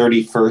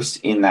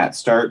 31st in that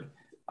start.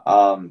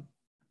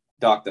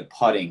 Doc, the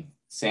putting,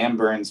 Sam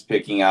Burns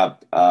picking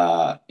up,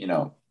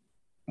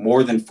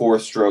 more than 4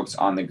 strokes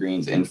on the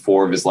greens in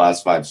 4 of his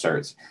last 5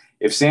 starts.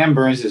 If Sam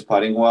Burns is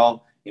putting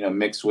well,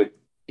 mixed with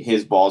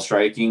his ball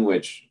striking,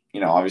 which,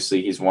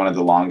 obviously he's one of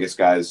the longest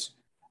guys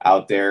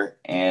out there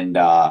and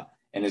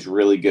is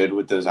really good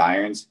with those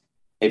irons.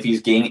 If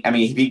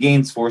he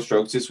gains 4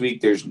 strokes this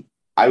week,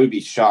 I would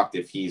be shocked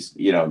if he's,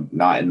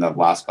 not in the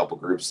last couple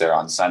groups there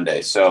on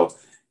Sunday. So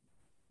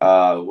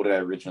what did I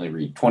originally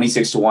read?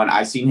 26-1.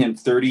 I've seen him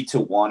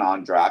 30-1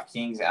 on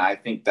DraftKings, and I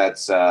think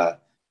that's an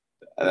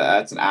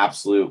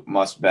absolute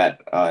must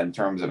bet in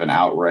terms of an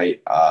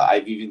outright.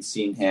 I've even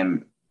seen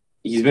him.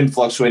 He's been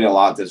fluctuating a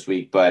lot this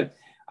week, but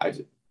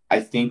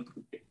I think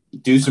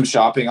do some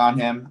shopping on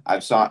him.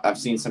 I've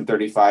seen some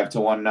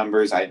 35-1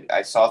 numbers.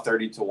 I saw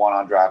 30-1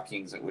 on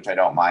DraftKings, which I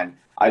don't mind.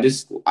 I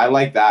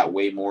like that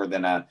way more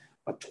than a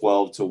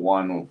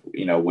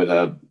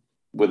 12-1,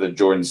 with a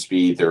Jordan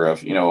Spieth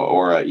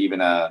or even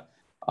a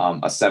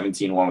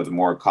 17-1 with a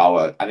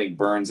Morikawa. I think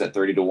Burns at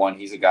 30-1.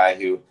 He's a guy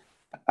who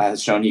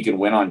has shown he can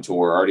win on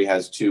tour. Already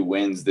has 2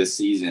 wins this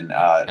season.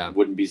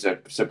 Wouldn't be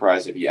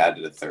surprised if he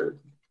added a third.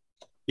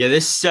 Yeah,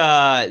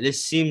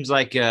 this seems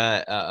like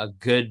a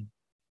good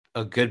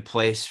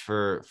place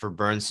for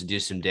Burns to do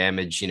some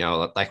damage.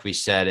 Like we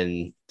said,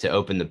 and to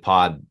open the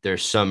pod,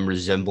 there's some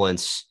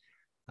resemblance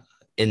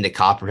in the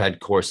Copperhead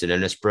course at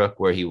Innisbrook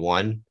where he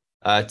won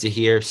to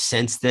here.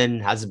 Since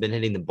then, hasn't been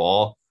hitting the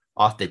ball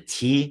off the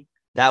tee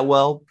that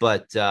well,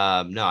 but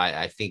no,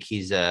 I think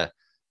he's a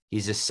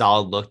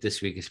solid look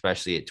this week,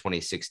 especially at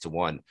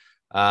 26-1.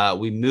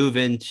 We move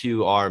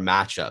into our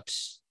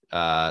matchups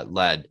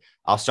led.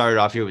 I'll start it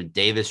off here with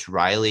Davis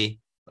Riley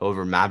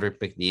over Maverick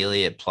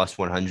McNeely at plus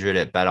 100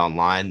 at Bet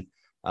Online.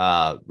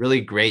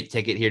 Really great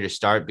ticket here to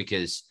start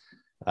because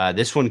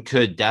this one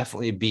could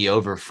definitely be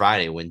over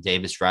Friday when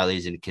Davis Riley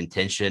is in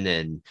contention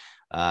and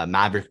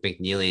Maverick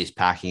McNeely is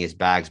packing his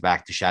bags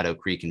back to Shadow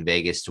Creek in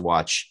Vegas to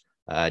watch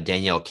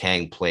Danielle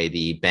Kang play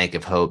the Bank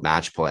of Hope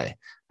match play.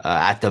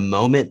 At the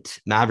moment,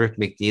 Maverick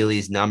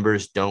McNeely's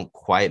numbers don't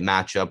quite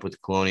match up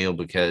with Colonial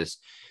because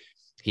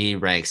he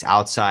ranks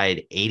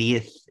outside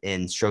 80th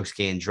in strokes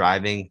gained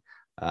driving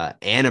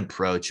and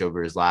approach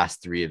over his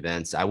last 3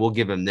 events. I will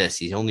give him this.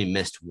 He's only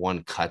missed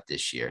 1 cut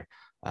this year,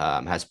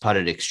 has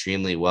putted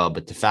extremely well.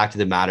 But the fact of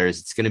the matter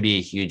is it's going to be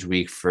a huge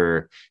week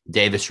for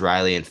Davis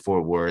Riley in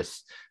Fort Worth.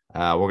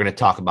 We're going to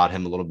talk about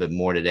him a little bit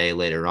more today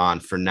later on.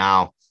 For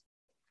now,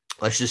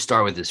 let's just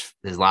start with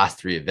his last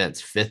 3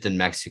 events. 5th in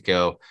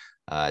Mexico,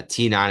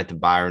 T9 at the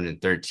Byron, and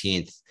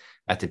 13th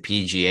at the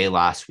PGA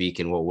last week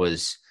in what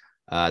was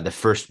the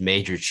first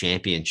major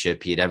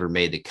championship he had ever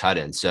made the cut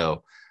in.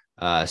 So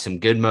some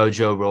good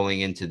mojo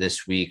rolling into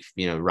this week.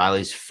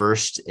 Riley's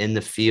first in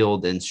the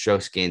field in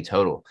strokes gained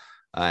total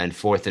and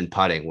 4th in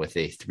putting with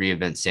a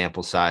 3-event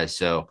sample size.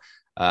 So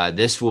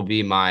this will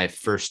be my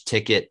first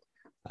ticket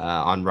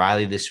on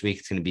Riley this week.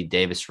 It's going to be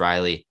Davis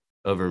Riley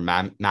over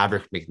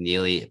Maverick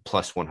McNeely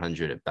plus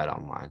 100 at Bet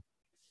Online.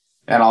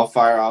 And I'll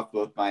fire off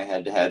both my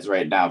head-to-heads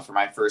right now. For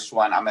my first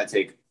one, I'm going to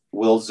take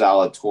Will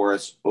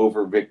Zalatoris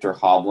over Victor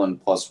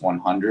Hovland plus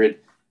 100.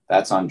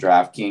 That's on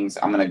DraftKings.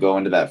 I'm going to go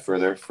into that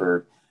further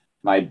for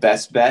my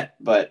best bet.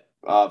 But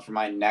for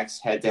my next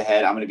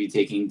head-to-head, I'm going to be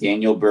taking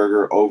Daniel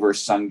Berger over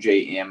Sung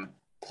Jae Im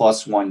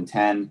plus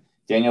 110.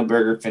 Daniel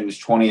Berger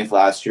finished 20th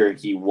last year.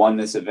 He won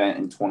this event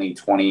in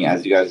 2020.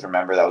 As you guys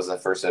remember, that was the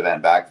first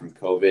event back from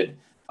COVID.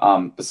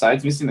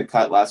 Besides missing the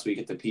cut last week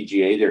at the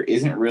PGA, there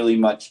isn't really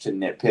much to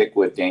nitpick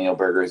with Daniel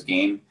Berger's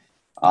game.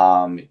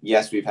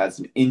 Yes, we've had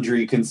some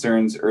injury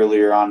concerns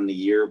earlier on in the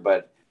year,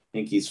 but I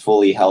think he's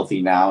fully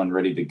healthy now and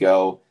ready to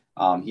go.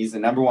 He's the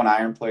number one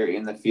iron player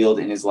in the field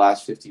in his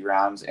last 50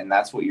 rounds, and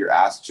that's what you're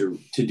asked to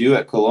do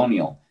at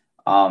Colonial.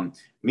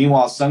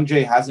 Meanwhile,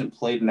 Sungjae hasn't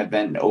played an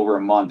event in over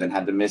a month and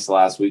had to miss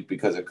last week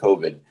because of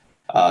COVID.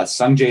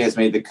 Sungjae has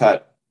made the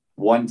cut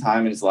one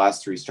time in his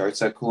last 3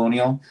 starts at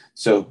Colonial,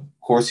 so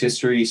course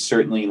history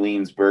certainly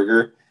leans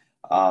Berger.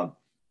 To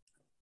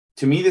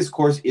me, this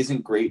course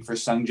isn't great for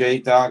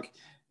Sungjae, Doc,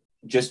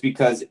 just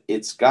because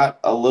it's got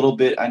a little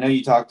bit. I know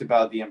you talked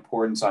about the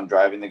importance on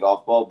driving the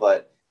golf ball,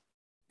 but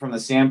from the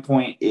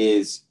standpoint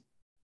is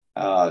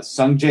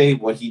Sungjae,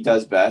 what he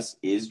does best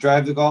is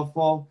drive the golf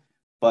ball,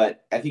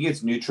 but I think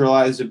it's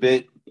neutralized a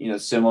bit,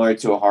 similar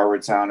to a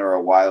Harvard Town or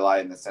a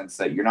Waialae in the sense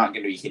that you're not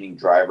going to be hitting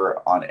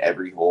driver on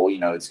every hole.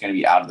 It's going to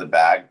be out of the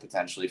bag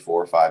potentially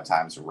 4 or 5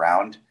 times a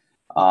round.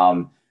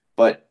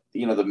 But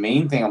the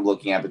main thing I'm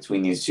looking at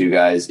between these two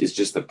guys is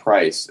just the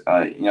price.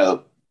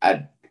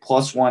 At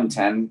plus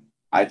 110,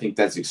 I think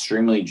that's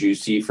extremely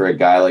juicy for a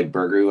guy like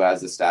Berger who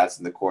has the stats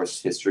and the course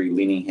history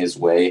leaning his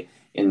way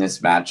in this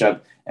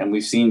matchup. And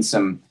we've seen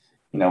some,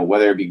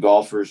 whether it be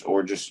golfers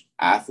or just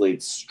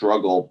athletes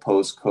struggle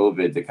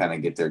post-COVID to kind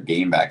of get their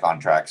game back on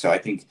track. So I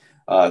think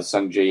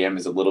Sung J.M.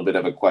 is a little bit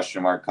of a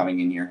question mark coming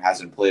in here.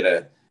 Hasn't played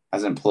a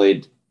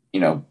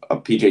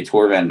PJ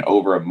Tour event in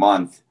over a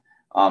month.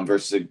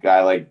 Versus a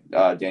guy like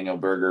Daniel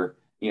Berger,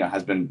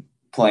 has been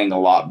playing a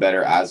lot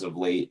better as of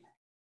late.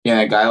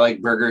 Yeah, a guy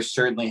like Berger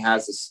certainly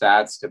has the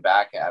stats to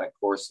back at a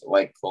course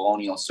like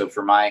Colonial. So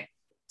for my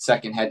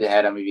second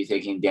head-to-head, I'm going to be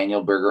taking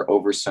Daniel Berger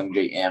over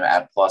Sungjae Im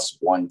at plus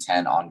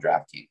 110 on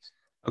DraftKings.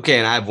 Okay,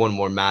 and I have one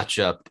more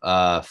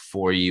matchup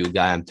for you,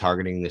 guy I'm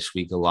targeting this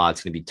week a lot.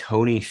 It's going to be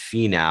Tony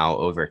Finau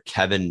over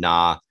Kevin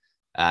Na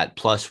at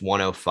plus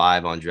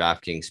 105 on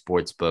DraftKings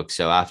Sportsbook.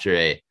 So after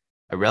a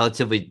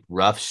relatively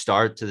rough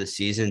start to the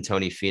season,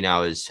 Tony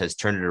Finau has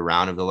turned it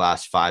around over the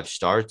last 5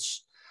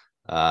 starts.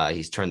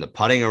 He's turned the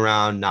putting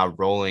around, now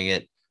rolling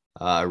it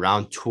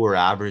around tour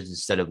average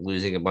instead of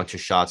losing a bunch of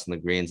shots on the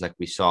greens like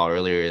we saw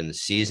earlier in the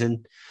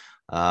season,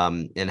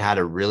 and had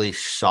a really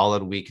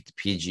solid week at the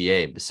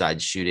PGA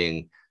besides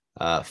shooting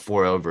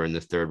 4 over in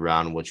the 3rd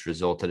round, which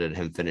resulted in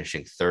him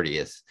finishing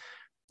 30th.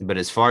 But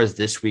as far as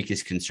this week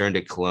is concerned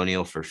at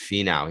Colonial for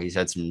Finau, he's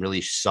had some really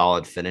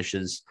solid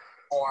finishes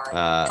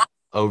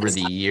over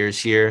the years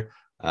here.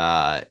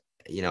 A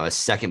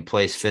 2nd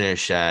place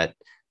finish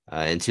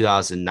in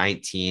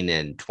 2019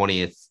 and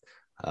 20th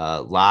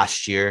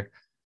last year.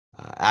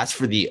 As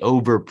for the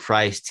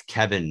overpriced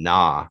Kevin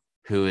Na,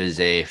 who is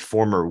a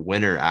former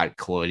winner at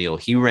Colonial,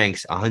 he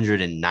ranks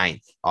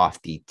 109th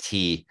off the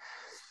tee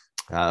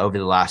over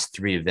the last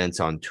 3 events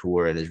on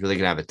tour, and is really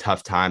going to have a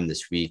tough time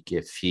this week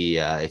if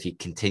he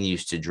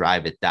continues to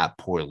drive it that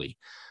poorly,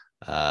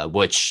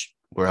 which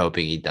we're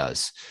hoping he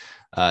does.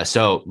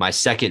 So my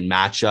second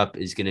matchup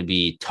is going to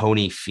be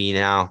Tony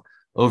Finau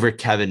over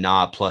Kevin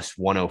Na plus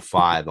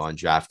 105 on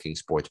DraftKings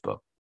Sportsbook.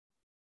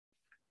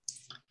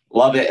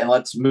 Love it. And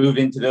let's move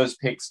into those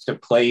picks to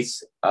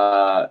place.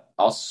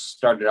 I'll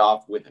start it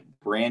off with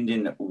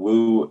Brandon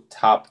Wu,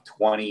 top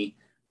 20,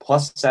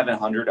 plus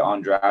 700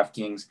 on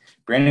DraftKings.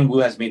 Brandon Wu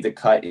has made the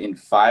cut in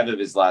 5 of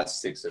his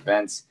last 6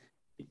 events.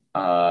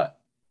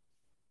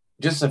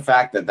 Just the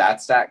fact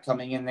that stat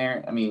coming in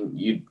there, I mean,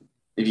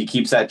 if he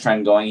keeps that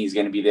trend going, he's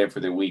going to be there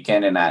for the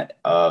weekend. And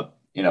at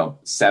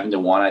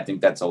 7-1, I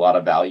think that's a lot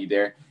of value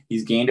there.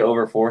 He's gained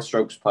over 4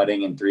 strokes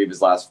putting in 3 of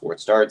his last 4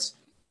 starts.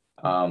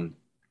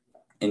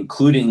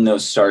 Including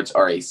those starts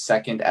are a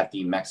 2nd at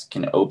the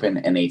Mexican Open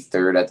and a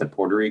 3rd at the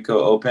Puerto Rico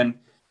Open.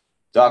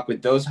 Doc,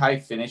 with those high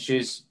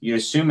finishes, you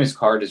assume his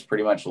card is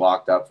pretty much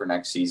locked up for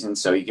next season,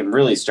 so he can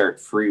really start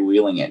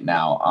freewheeling it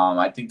now.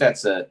 I think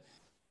that's a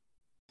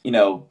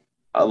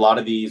lot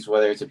of these,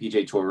 whether it's a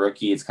PGA Tour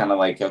rookie, it's kind of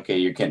like, okay,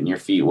 you're getting your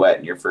feet wet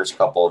in your first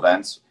couple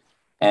events.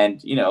 And,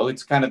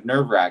 it's kind of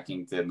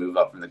nerve-wracking to move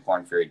up from the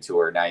Korn Ferry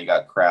Tour. Now you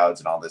got crowds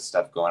and all this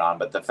stuff going on.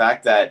 But the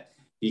fact that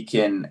he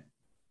can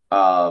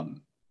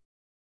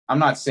I'm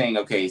not saying,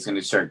 okay, he's going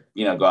to start,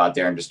 go out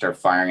there and just start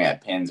firing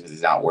at pins because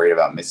he's not worried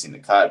about missing the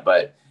cut.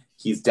 But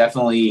he's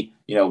definitely,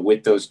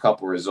 with those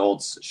couple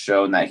results,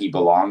 shown that he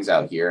belongs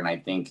out here. And I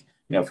think,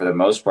 for the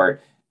most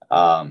part,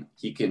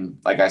 he can,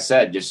 like I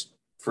said, just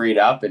free it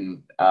up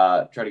and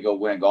try to go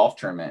win a golf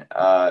tournament.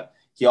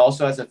 He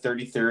also has a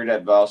 33rd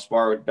at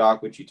Valspar,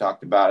 Doc, which you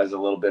talked about as a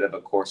little bit of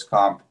a course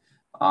comp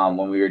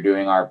when we were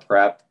doing our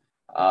prep.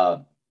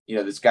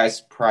 This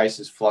guy's price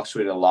has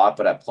fluctuated a lot,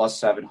 but at plus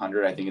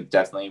 700, I think it's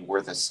definitely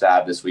worth a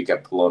stab this week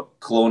at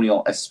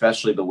Colonial,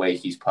 especially the way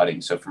he's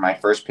putting. So for my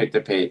first pick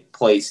to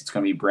place, it's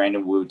going to be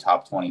Brandon Wu,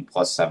 top 20,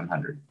 plus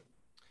 700.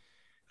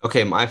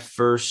 Okay, my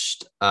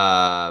first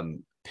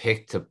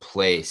pick to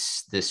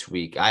place this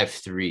week. I have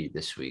 3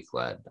 this week,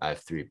 lad. I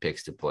have 3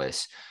 picks to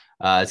place.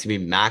 It's going to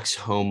be Max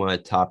Homa,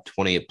 top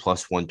 20 at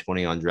plus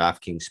 120 on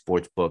DraftKings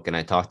Sportsbook. And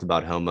I talked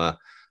about Homa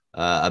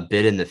a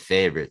bit in the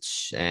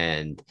favorites.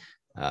 And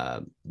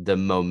the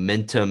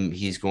momentum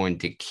he's going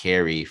to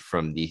carry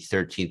from the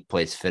 13th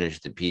place finish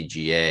at the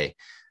PGA,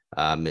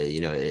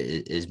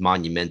 is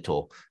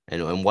monumental.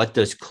 And what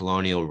does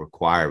Colonial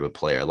require of a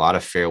player? A lot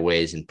of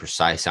fairways and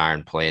precise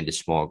iron play into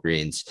small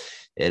greens.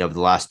 And over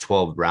the last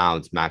 12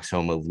 rounds, Max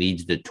Homa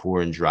leads the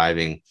tour in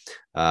driving,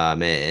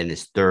 and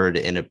is third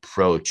in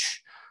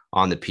approach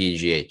on the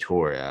PGA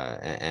Tour.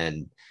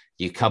 And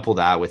you couple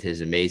that with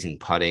his amazing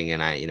putting,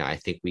 and I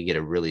think we get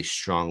a really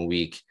strong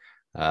week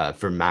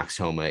for Max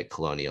Homa at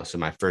Colonial. So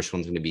my first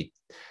one's going to be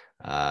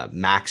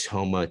Max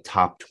Homa,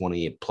 top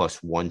 20 at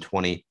plus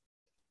 120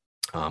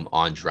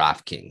 on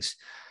DraftKings.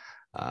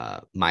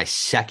 My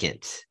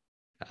second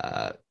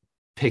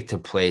pick to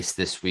place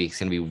this week is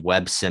going to be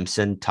Webb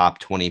Simpson, top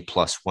 20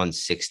 plus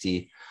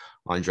 160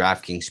 on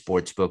DraftKings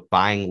Sportsbook.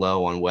 Buying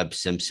low on Webb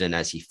Simpson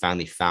as he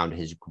finally found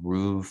his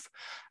groove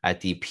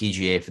at the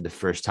PGA for the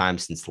first time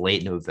since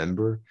late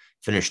November.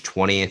 Finished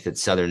 20th at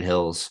Southern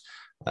Hills,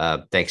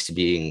 thanks to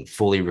being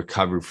fully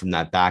recovered from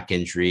that back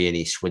injury, and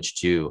he switched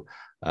to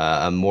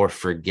a more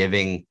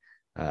forgiving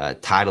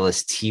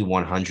Titleist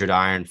T100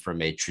 iron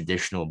from a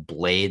traditional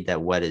blade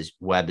that Webb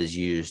has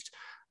used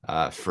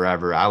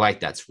forever. I like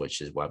that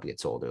switch as Webb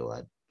gets older,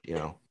 lad. Get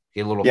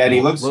a little, and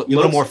he looks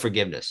more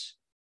forgiveness.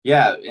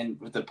 Yeah, and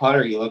with the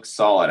putter, he looks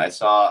solid. I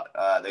saw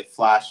they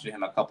flashed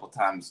him a couple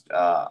times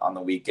on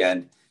the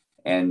weekend,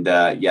 and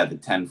the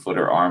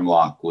 10-footer arm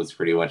lock was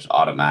pretty much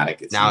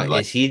automatic. Now,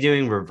 is he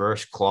doing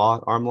reverse claw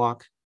arm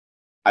lock?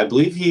 I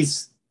believe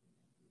he's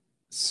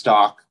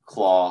stock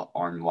claw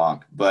arm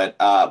lock, but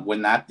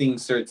when that thing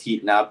starts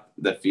heating up,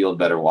 the field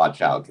better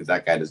watch out because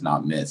that guy does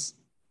not miss.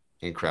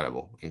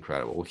 Incredible.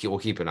 We'll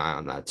keep an eye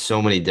on that.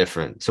 So many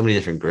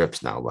different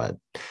grips now, lad.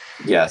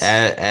 Yes,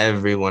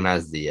 everyone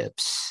has the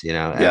yips.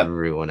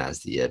 Everyone has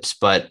the yips.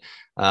 But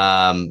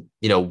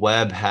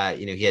Webb had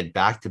he had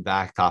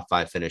back-to-back top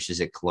 5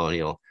 finishes at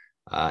Colonial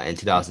in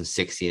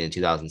 2016 and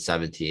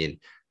 2017.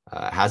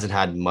 Hasn't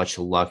had much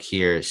luck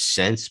here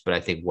since, but I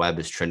think Webb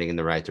is trending in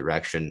the right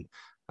direction.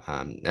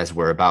 As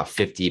we're about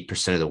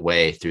 50% of the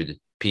way through the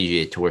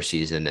PGA Tour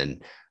season,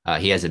 and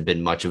he hasn't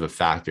been much of a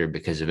factor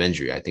because of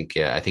injury. I think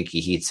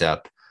he heats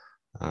up.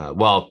 I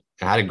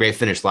had a great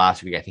finish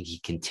last week. I think he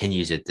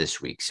continues it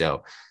this week.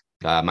 So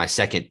my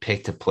second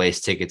pick to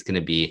place ticket's going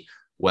to be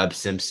Webb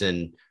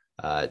Simpson,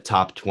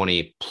 top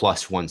 20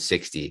 plus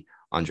 160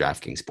 on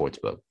DraftKings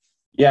Sportsbook.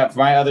 Yeah, for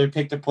my other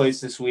pick to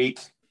place this week,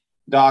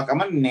 Doc, I'm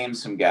going to name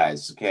some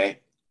guys, okay?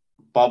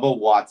 Bubba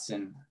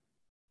Watson,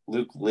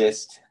 Luke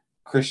List,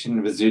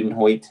 Christian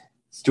Bezuidenhout,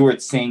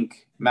 Stuart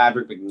Sink,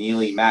 Maverick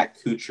McNeely, Matt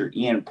Kuchar,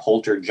 Ian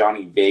Poulter,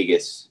 Johnny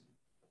Vegas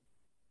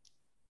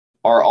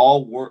are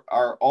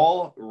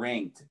all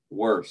ranked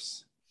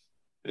worse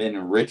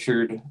than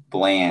Richard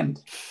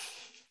Bland.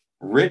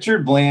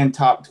 Richard Bland,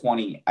 top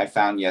 20, I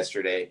found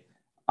yesterday.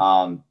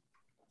 And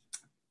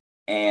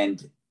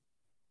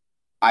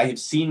I have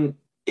seen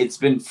it's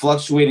been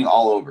fluctuating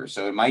all over.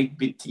 So you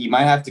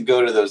might have to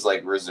go to those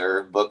like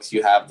reserve books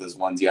you have, those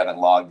ones you haven't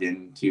logged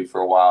into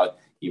for a while.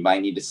 You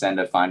might need to send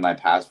a Find My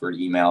Password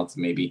email to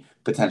maybe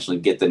potentially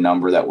get the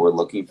number that we're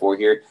looking for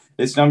here.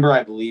 This number,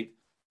 I believe,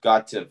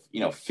 got to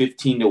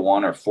 15-1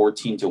 or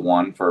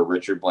 14-1 for a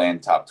Richard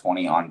Bland top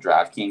 20 on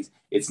DraftKings.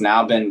 It's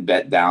now been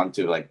bet down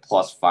to like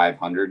plus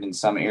 500 in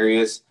some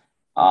areas.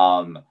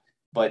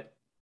 But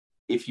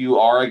if you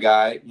are a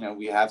guy,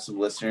 we have some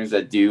listeners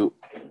that do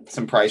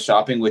some price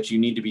shopping, which you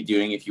need to be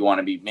doing if you want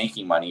to be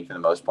making money for the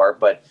most part.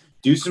 But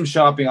do some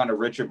shopping on a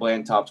Richard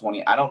Bland top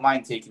 20. I don't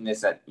mind taking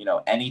this at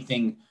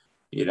anything.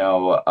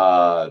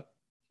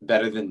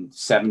 Better than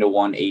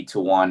 7-1,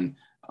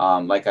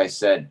 8-1. Like I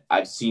said,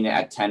 I've seen it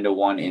at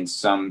 10-1 in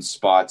some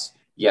spots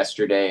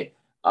yesterday.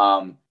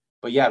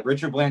 But yeah,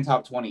 Richard Bland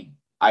top 20.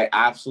 I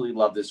absolutely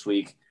love this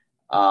week.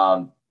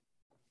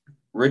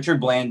 Richard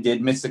Bland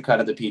did miss the cut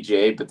of the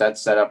PGA, but that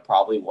setup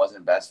probably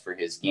wasn't best for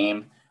his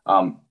game.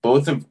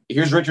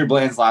 Here's Richard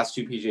Bland's last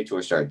 2 PGA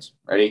Tour starts.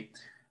 Ready?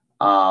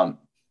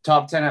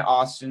 Top 10 at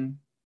Austin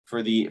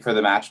for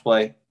the match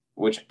play,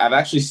 which I've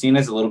actually seen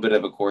as a little bit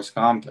of a course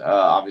comp,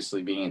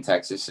 obviously being in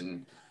Texas.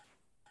 And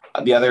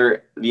the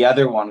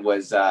other one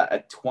was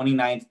a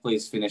 29th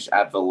place finish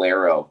at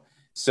Valero.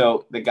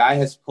 So the guy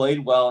has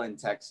played well in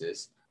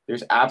Texas.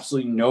 There's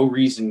absolutely no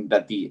reason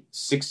that the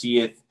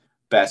 60th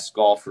best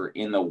golfer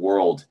in the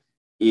world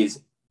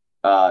is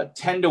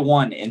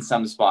 10-1 in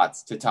some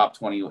spots to top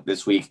 20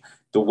 this week.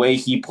 The way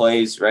he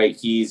plays, right?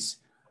 I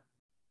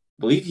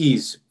believe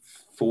he's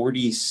 40,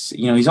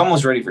 he's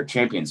almost ready for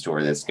Champions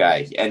Tour, this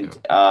guy. And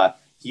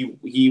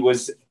he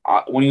was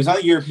when he was on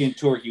the European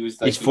Tour, he was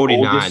like he's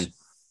 49.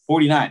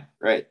 49,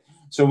 right?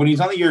 So when he's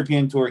on the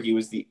European Tour, he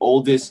was the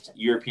oldest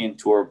European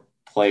Tour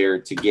player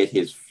to get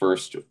his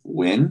first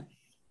win,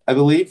 I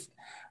believe,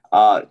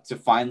 to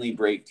finally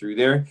break through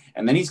there.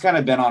 And then he's kind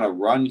of been on a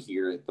run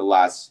here the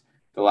last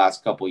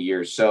couple of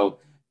years. So,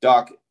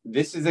 Doc,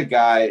 this is a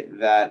guy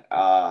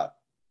that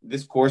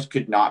this course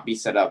could not be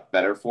set up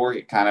better for.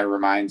 It kind of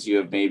reminds you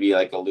of maybe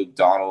like a Luke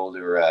Donald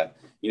or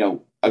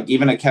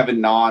even a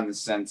Kevin Na, in the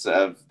sense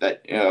of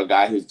that, a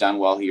guy who's done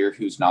well here,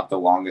 who's not the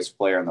longest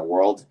player in the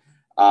world.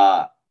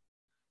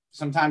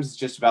 Sometimes it's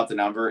just about the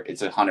number.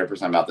 It's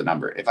 100% about the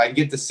number. If I can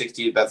get the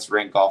 60th best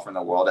ranked golfer in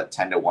the world at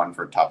 10-1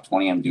 for top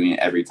 20, I'm doing it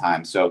every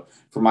time. So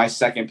for my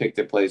second pick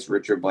to place,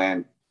 Richard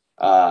Bland,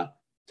 top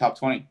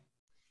 20.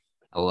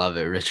 I love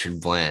it.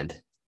 Richard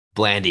Bland.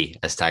 Blandy,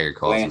 as Tiger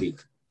calls Blandy. him.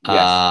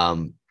 Yes.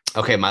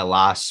 Okay, my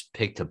last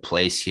pick to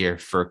place here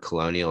for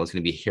Colonial is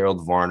going to be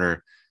Harold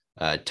Varner,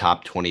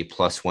 top 20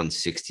 plus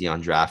 160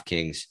 on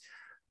DraftKings.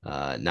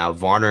 Now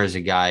Varner is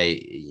a guy,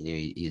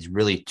 he's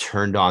really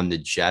turned on the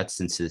Jets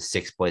since his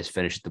sixth place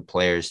finish at the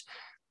Players.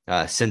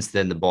 Since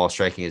then, the ball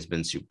striking has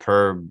been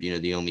superb.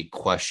 The only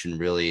question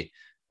really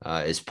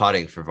is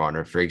putting for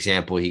Varner. For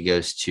example, he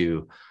goes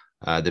to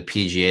the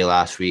PGA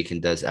last week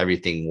and does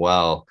everything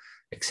well,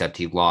 except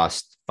he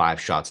lost 5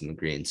 shots on the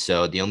green.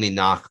 So the only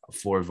knock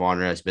for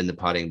Varner has been the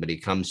putting, but he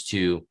comes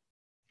to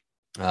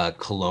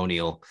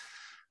Colonial,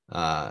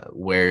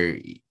 where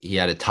he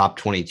had a top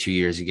 22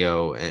 years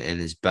ago,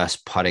 and his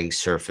best putting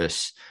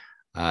surface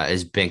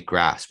is bent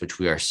grass, which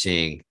we are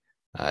seeing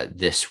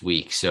this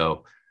week.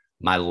 So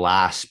my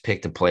last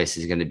pick to place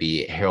is going to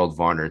be Harold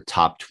Varner,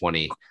 top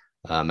 20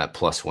 at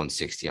plus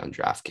 160 on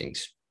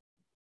DraftKings.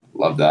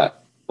 Love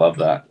that.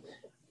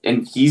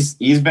 And he's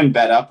been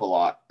bet up a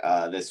lot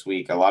this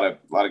week. A lot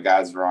of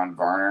guys are on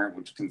Varner,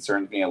 which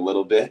concerns me a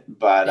little bit.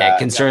 But it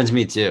concerns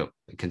me too.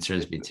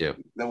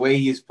 The way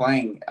he's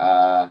playing,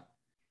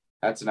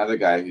 that's another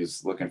guy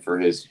who's looking for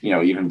his,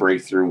 even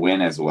breakthrough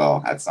win as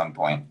well at some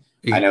point.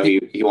 I know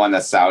he won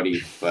the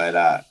Saudi,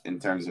 but in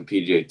terms of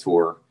PGA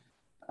Tour,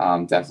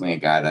 definitely a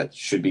guy that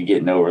should be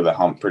getting over the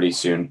hump pretty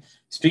soon.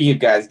 Speaking of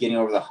guys getting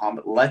over the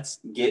hump, let's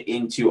get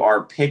into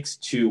our picks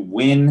to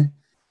win.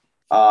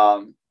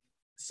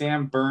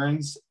 Sam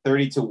Burns,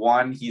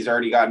 30-1. He's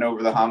already gotten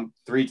over the hump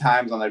 3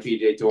 times on the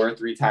PGA Tour,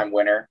 3-time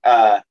winner.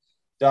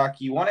 Doc,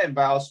 you won at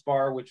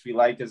Valspar, which we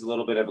liked as a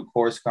little bit of a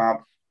course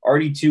comp.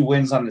 Already 2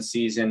 wins on the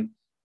season.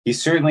 He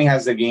certainly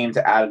has the game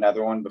to add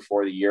another one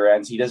before the year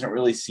ends. He doesn't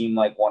really seem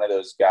like one of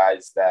those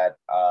guys that,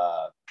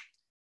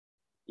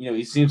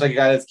 he seems like a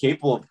guy that's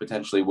capable of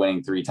potentially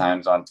winning 3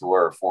 times on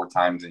tour or 4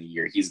 times in a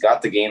year. He's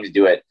got the game to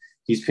do it.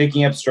 He's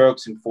picking up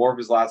strokes in 4 of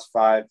his last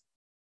 5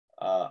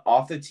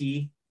 off the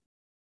tee,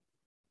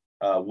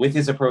 with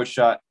his approach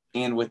shot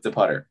and with the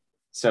putter.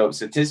 So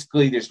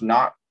statistically, there's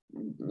not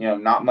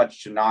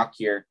much to knock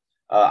here.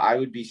 I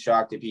would be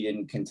shocked if he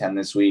didn't contend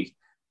this week.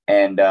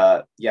 And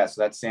so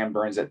that's Sam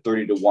Burns at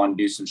 30-1.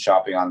 Do some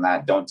shopping on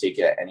that. Don't take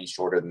it any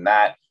shorter than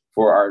that.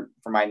 For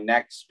my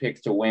next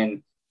pick to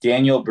win,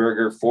 Daniel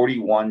Berger,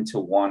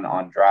 41-1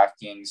 on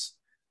DraftKings.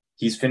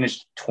 He's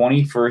finished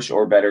 21st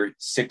or better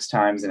 6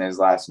 times in his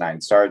last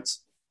 9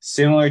 starts.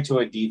 Similar to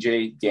a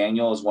DJ,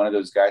 Daniel is one of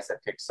those guys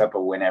that picks up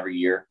a win every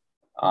year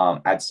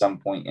at some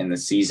point in the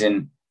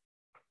season.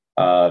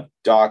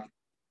 Doc,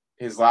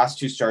 his last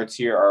 2 starts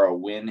here are a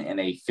win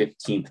and a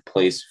 15th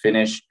place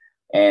finish.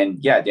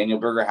 And Daniel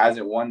Berger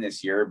hasn't won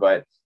this year,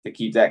 but to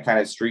keep that kind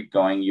of streak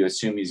going, you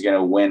assume he's going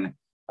to win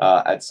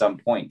at some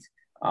point.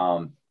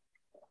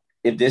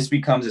 If this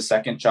becomes a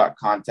second shot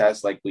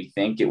contest like we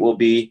think it will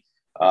be,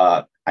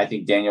 I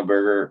think Daniel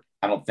Berger,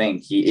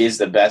 he is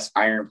the best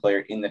iron player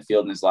in the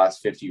field in his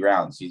last 50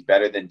 rounds. He's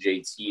better than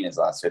JT in his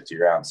last 50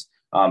 rounds.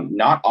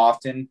 Not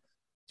often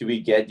do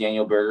we get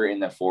Daniel Berger in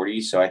the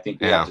 40s, so I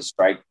think we have to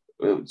strike.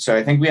 So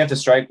I think we have to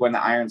strike when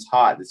the iron's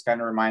hot. This kind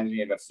of reminds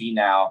me of a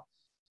Finau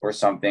or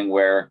something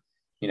where,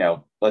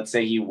 let's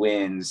say he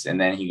wins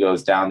and then he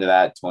goes down to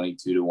that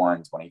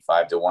 22-1,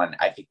 25-1.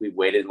 I think we've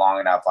waited long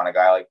enough on a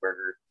guy like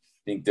Berger.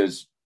 I think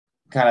those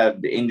kind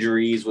of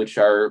injuries, which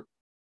are,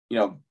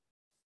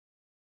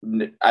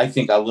 I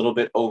think a little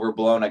bit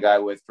overblown. A guy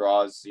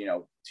withdraws,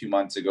 2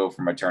 months ago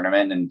from a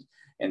tournament, and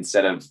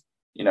instead of,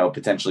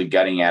 potentially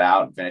gutting it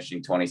out and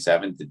finishing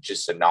 27th, it's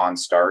just a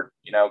non-start,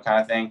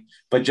 kind of thing.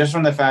 But just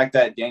from the fact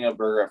that Daniel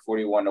Berger at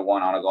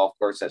 41-1 on a golf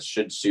course that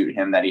should suit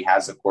him, that he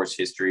has a course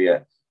history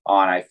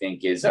on, I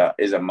think is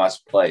a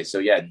must play. So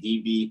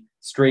DB,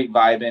 straight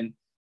vibing,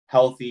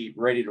 healthy,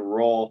 ready to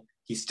roll.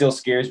 He still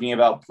scares me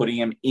about putting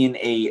him in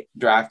a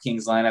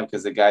DraftKings lineup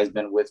because the guy's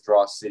been with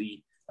Draw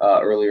City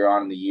earlier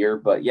on in the year.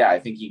 But I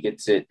think he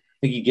gets it. I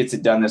think he gets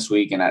it done this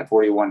week, and at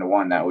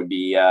 41-1, that would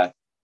be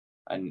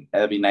and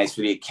that'd be nice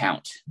for the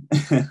account.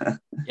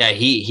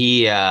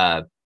 He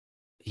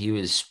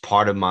was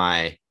part of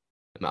my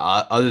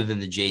other than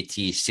the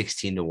JT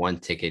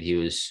 16-1 ticket. He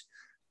was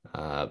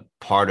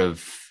part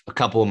of a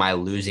couple of my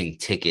losing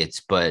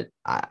tickets, but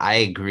I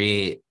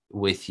agree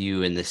with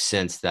you in the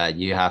sense that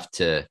you have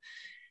to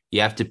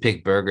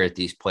pick Berger at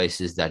these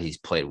places that he's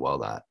played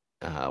well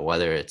at,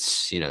 whether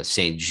it's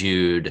St.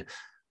 Jude,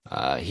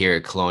 here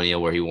at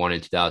Colonial where he won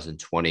in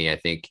 2020. I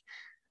think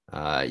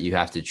you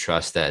have to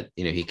trust that,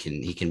 he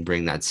can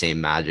bring that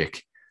same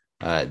magic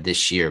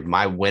this year.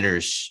 My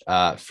winners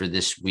for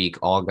this week,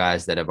 all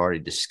guys that I've already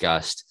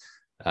discussed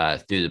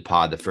through the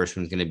pod. The first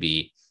one's going to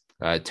be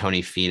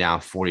Tony Finau,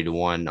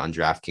 40-1 on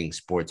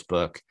DraftKings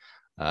Sportsbook.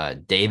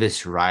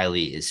 Davis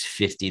Riley is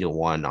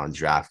 50-1 on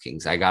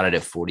DraftKings. I got it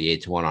at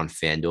 48-1 on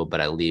FanDuel, but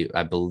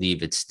I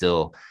believe it's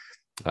still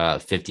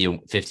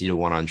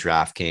 50-1 on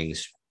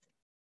DraftKings.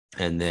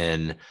 And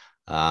then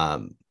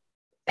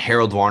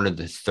Harold Varner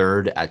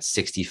III at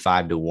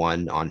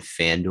 65-1 on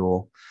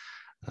FanDuel.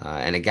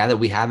 And a guy that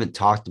we haven't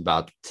talked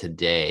about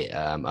today,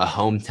 a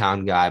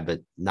hometown guy,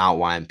 but not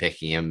why I'm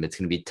picking him. It's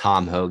going to be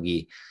Tom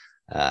Hoge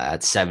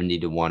at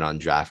 70-1 on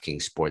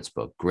DraftKings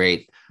Sportsbook.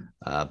 Great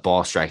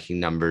ball striking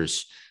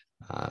numbers.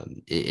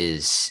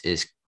 Is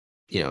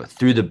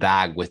through the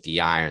bag with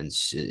the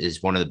irons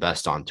is one of the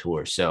best on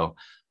tour. So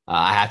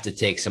I have to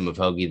take some of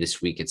Hoge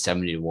this week at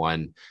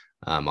 70-1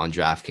 on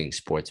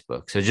DraftKings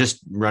Sportsbook. So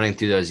just running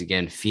through those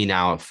again: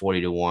 Finau at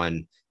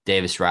 40-1.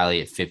 Davis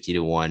Riley at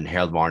 50-1,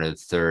 Harold Varner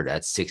III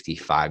at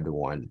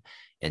 65-1,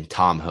 and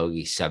Tom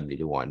Hoge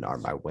 70-1 are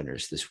my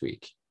winners this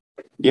week.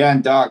 Yeah,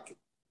 and Doc,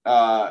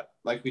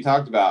 like we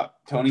talked about,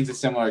 Tony's a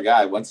similar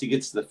guy. Once he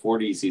gets to the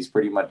 40s, he's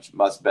pretty much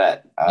must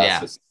bet.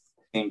 So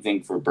same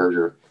thing for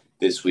Berger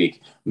this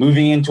week.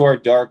 Moving into our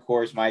dark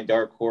horse, my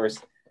dark horse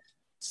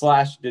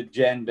 /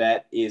 degen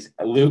bet is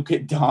Luke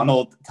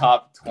Donald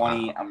top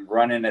 20. Wow. I'm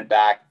running it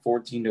back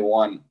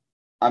 14-1.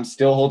 I'm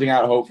still holding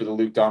out hope for the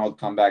Luke Donald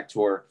comeback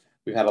tour.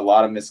 We've had a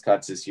lot of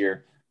miscuts this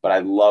year, but I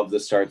love the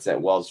starts at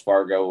Wells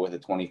Fargo with a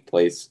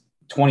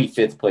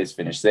 25th place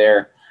finish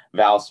there.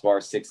 Valspar,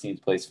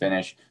 16th place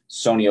finish.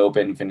 Sony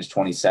Open finished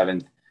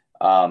 27th.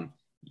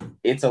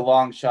 It's a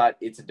long shot.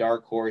 It's a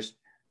dark horse,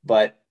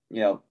 but,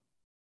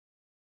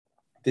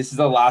 this is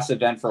the last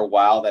event for a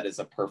while that is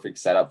a perfect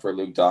setup for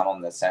Luke Donald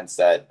in the sense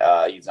that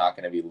he's not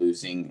going to be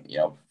losing,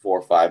 4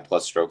 or 5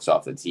 plus strokes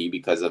off the tee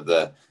because of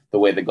the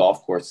way the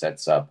golf course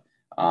sets up.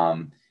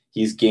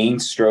 He's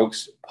gained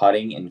strokes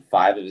putting in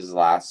 5 of his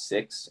last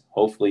 6.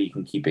 Hopefully he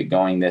can keep it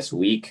going this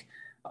week.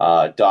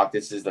 Doc,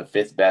 this is the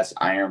 5th best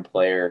iron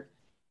player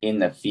in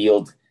the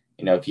field.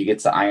 If he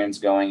gets the irons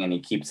going and he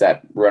keeps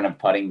that run of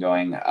putting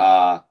going,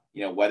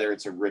 whether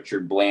it's a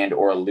Richard Bland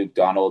or a Luke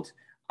Donald,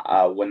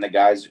 when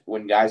guys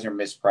are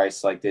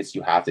mispriced like this,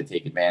 you have to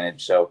take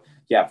advantage. So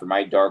yeah, for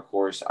my dark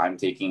horse, I'm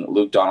taking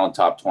Luke Donald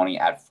top 20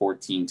 at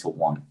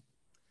 14-1.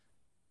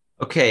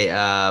 Okay.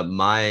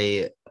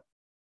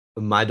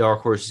 My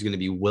dark horse is going to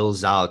be Will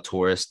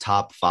Zalatoris,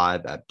 top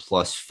 5 at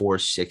plus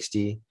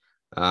 460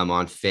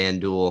 on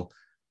FanDuel.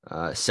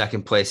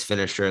 Second place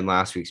finisher in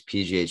last week's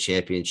PGA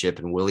Championship,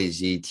 and Willie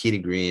Z, tee to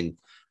green,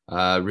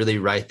 really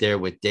right there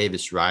with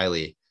Davis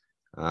Riley.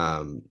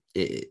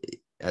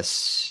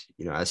 As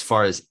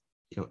far as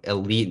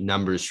elite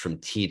numbers from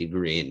tee to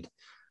green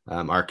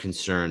are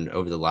concerned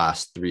over the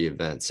last 3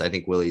 events, I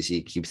think Willie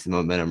Z keeps the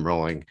momentum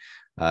rolling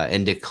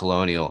into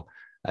Colonial,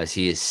 as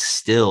he is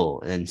still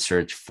in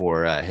search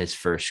for his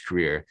first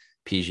career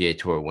PGA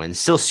Tour win.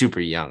 Still super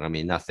young. I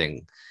mean,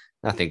 nothing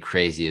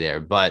crazy there,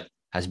 but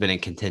has been in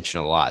contention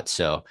a lot.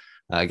 So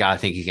I got to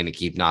think he's going to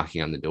keep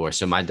knocking on the door.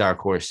 So my dark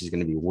horse is going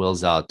to be Will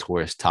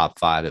Zalatoris top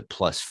 5 at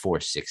plus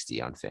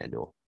 460 on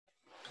FanDuel.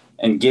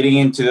 And getting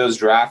into those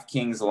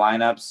DraftKings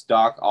lineups,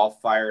 Doc, all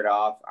fired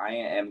off. I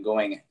am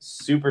going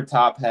super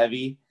top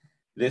heavy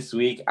this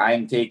week. I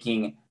am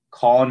taking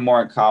Colin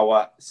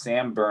Morikawa,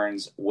 Sam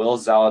Burns, Will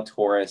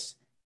Zalatoris,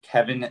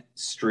 Kevin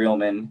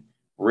Streelman,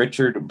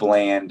 Richard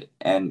Bland,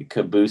 and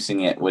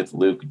caboosing it with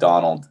Luke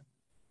Donald.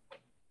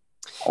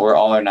 Or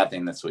all or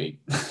nothing this week.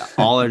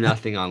 All or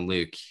nothing on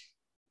Luke.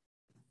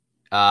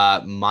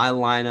 My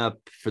lineup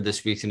for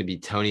this week is going to be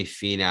Tony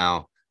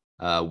Finau,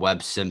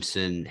 Webb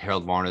Simpson,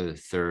 Harold Varner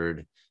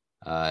III,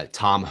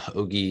 Tom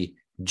Hoge,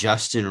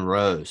 Justin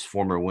Rose,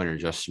 former winner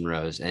Justin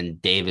Rose, and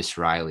Davis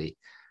Riley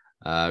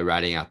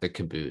riding out the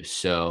caboose.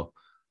 So,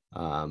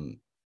 I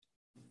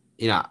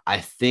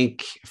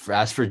think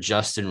as for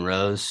Justin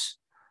Rose,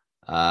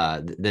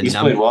 he's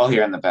played well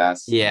here in the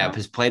past. Yeah,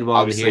 he's played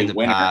well here in the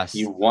past.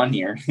 You won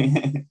here.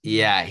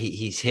 Yeah,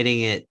 he's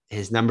hitting it.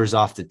 His numbers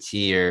off the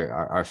tee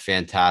are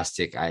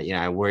fantastic.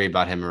 I worry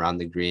about him around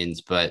the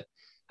greens, but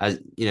as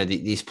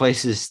these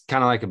places,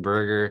 kind of like a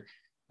Berger,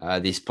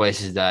 these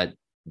places that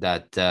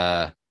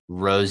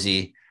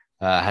Rosie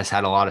has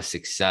had a lot of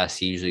success.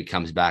 He usually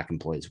comes back and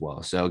plays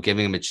well. So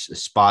giving him a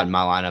spot in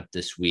my lineup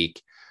this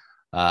week.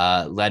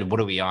 Led, what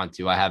are we on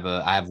to? I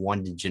have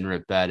one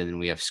degenerate bet, and then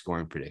we have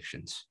scoring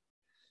predictions.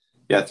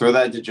 Yeah, throw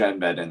that degen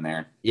bet in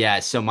there.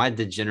 Yeah, so my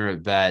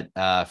degenerate bet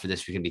for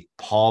this week can be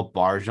Paul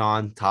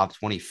Barjon, top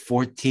 20,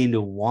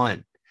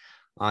 14-1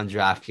 on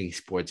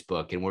DraftKings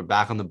Sportsbook. And we're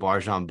back on the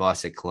Barjon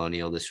bus at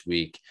Colonial this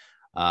week.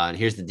 And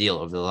here's the deal.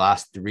 Over the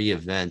last 3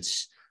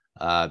 events,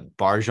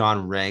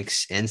 Barjon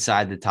ranks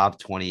inside the top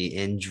 20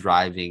 in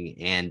driving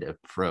and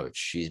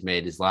approach. He's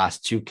made his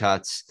last 2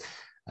 cuts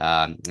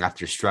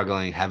after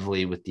struggling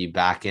heavily with the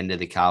back end of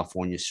the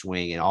California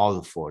swing and all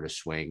the Florida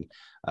swing.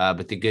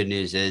 But the good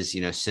news is,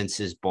 since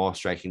his ball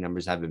striking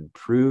numbers have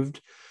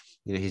improved,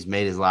 he's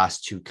made his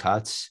last 2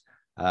 cuts,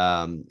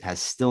 has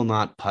still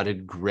not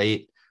putted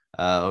great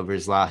over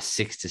his last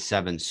 6 to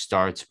 7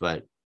 starts.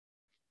 But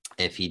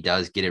if he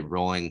does get it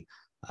rolling,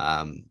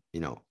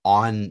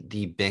 on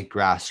the bent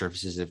grass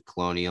surfaces of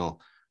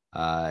Colonial,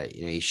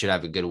 he should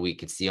have a good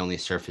week. It's the only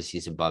surface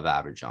he's above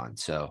average on.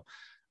 So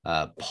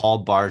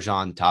Paul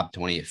Barjon, top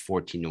 20 at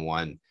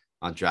 14-1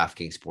 on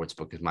DraftKings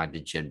Sportsbook is my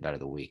Degen bet of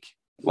the week.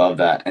 Love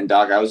that. And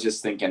Doc, I was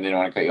just thinking, I didn't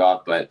want to cut you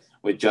off, but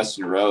with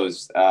Justin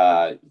Rose,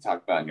 you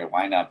talked about in your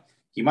lineup,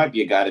 he might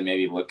be a guy to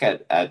maybe look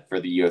at for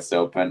the U.S.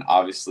 Open.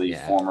 Obviously,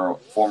 former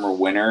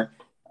winner.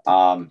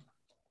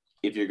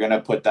 If you're going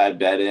to put that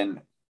bet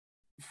in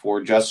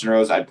for Justin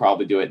Rose, I'd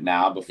probably do it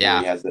now before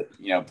he has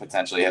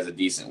potentially has a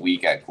decent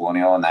week at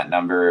Colonial, and that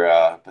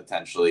number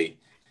potentially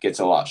gets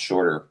a lot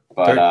shorter.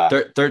 But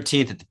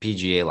 13th at the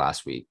PGA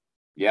last week.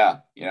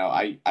 Yeah,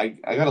 I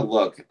got to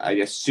look. I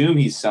assume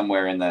he's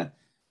somewhere in the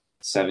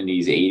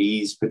 70s,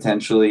 80s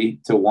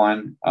potentially to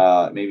 1,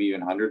 maybe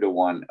even 100 to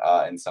 1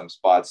 in some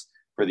spots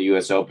for the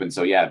U.S. Open.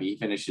 So yeah, if he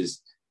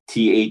finishes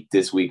T8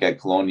 this week at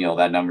Colonial,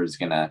 that number is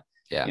gonna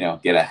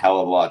get a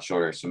hell of a lot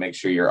shorter. So make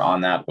sure you're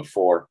on that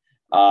before.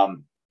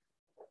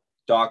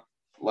 Doc,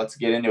 let's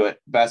get into it.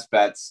 Best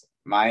bets.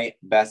 My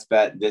best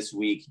bet this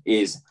week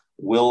is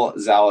Will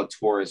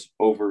Zalatoris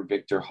over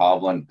Victor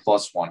Hovland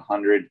plus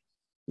 100.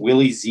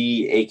 Willie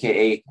Z,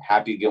 a.k.a.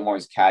 Happy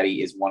Gilmore's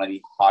caddy, is one of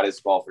the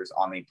hottest golfers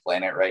on the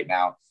planet right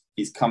now.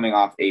 He's coming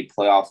off a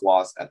playoff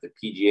loss at the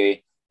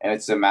PGA, and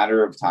it's a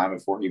matter of time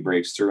before he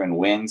breaks through and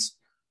wins.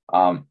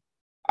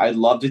 I'd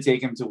love to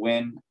take him to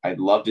win. I'd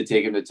love to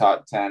take him to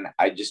top 10.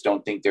 I just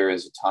don't think there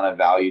is a ton of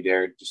value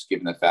there, just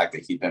given the fact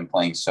that he's been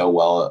playing so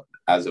well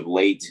as of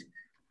late.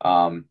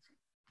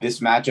 This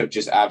matchup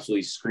just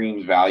absolutely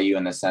screams value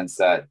in the sense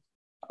that,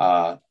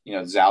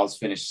 Zal's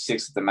finished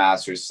 6th at the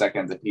Masters, 2nd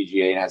at the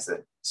PGA, and has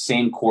the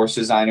same course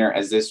designer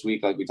as this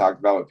week, like we talked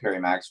about with Perry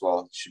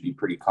Maxwell. Should be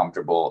pretty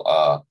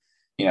comfortable,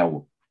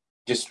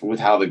 just with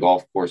how the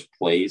golf course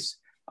plays.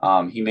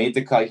 He made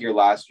the cut here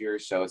last year,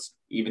 so it's,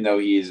 even though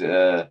he's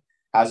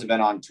hasn't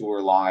been on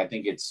tour long, I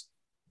think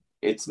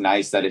it's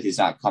nice that he's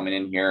not coming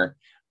in here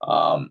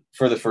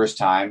for the first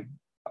time.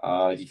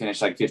 He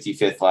finished like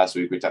 55th last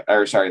year.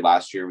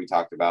 We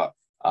talked about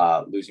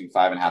losing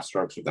 5.5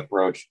 strokes with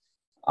approach,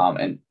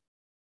 and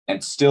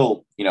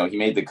still, he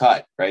made the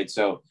cut, right?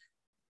 So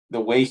the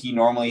way he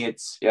normally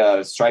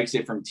strikes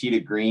it from tee to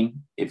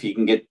green, if he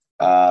can get,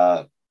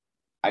 I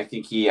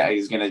think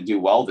he's going to do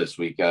well this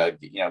week.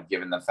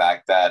 Given the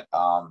fact that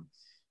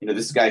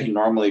this is a guy who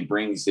normally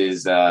brings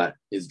his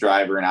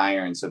driver and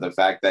iron. So the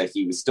fact that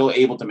he was still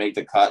able to make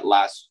the cut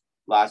last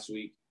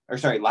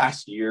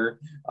year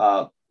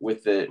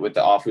with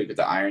the off week with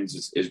the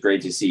irons is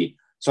great to see.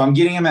 So I'm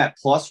getting him at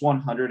plus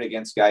 100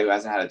 against a guy who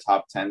hasn't had a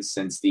top 10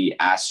 since the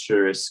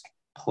Asterisk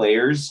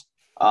Players.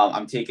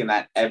 I'm taking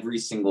that every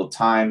single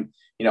time.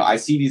 I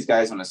see these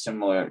guys on a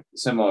similar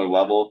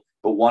level,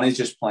 but one is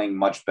just playing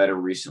much better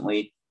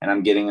recently, and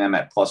I'm getting them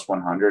at plus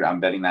 100. I'm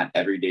betting that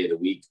every day of the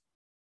week.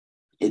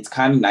 It's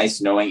kind of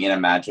nice knowing in a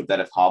matchup that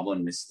if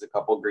Hovland misses a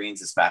couple greens,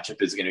 this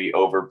matchup is going to be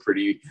over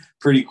pretty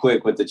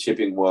quick with the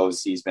chipping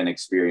woes he's been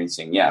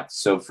experiencing. Yeah.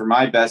 So for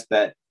my best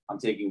bet, I'm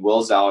taking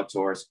Will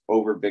Zalatoris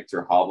over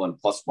Victor Hovland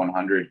plus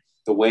 100.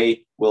 The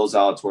way Will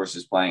Zalatoris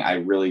is playing, I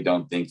really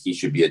don't think he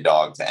should be a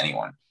dog to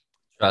anyone.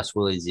 Trust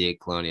Willie Z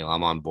at Colonial.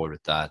 I'm on board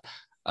with that.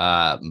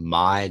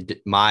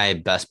 My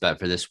best bet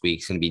for this week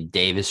is going to be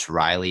Davis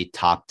Riley,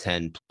 top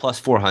 10 plus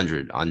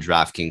 400 on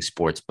DraftKings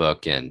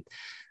Sportsbook. And,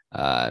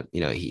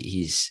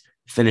 he's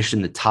finished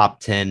in the top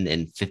 10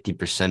 in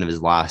 50% of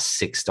his last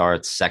 6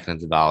 starts, 2nd at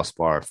the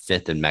Valspar,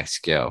 5th in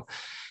Mexico,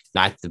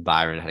 9th at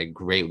Byron. Had a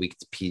great week at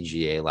the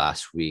PGA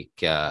last week.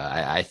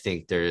 I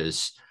think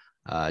there's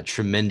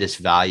tremendous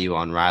value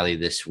on Riley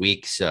this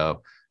week.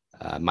 So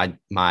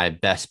my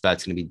best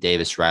bet's going to be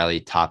Davis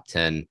Riley, top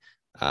 10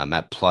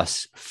 at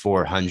plus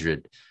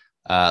 400.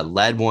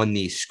 Led won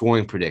the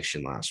scoring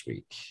prediction last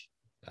week.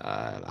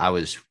 I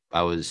was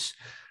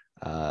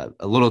a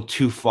little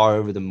too far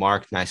over the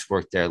mark. Nice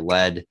work there,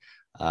 Led.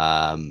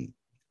 I'm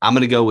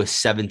going to go with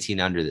 17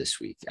 under this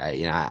week.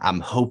 I'm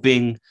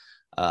hoping.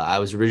 I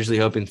was originally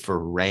hoping for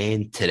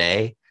rain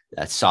today.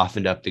 That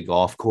softened up the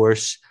golf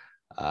course.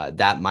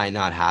 That might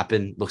not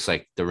happen. Looks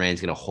like the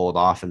rain's going to hold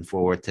off and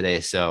forward today.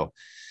 So,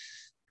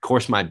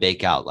 course might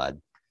bake out,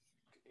 Led.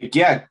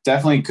 Yeah,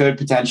 definitely could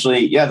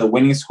potentially. Yeah, the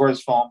winning score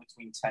has fallen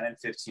between 10 and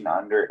 15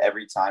 under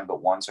every time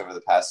but once over the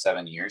past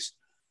 7 years.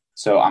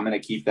 So I'm going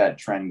to keep that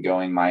trend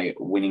going. My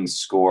winning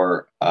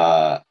score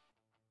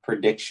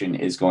prediction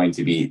is going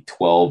to be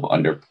 12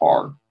 under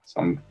par.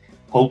 So I'm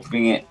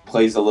hoping it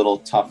plays a little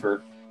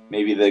tougher.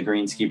 Maybe the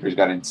greenskeepers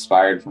got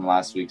inspired from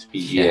last week's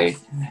PGA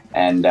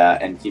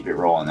and keep it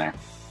rolling there.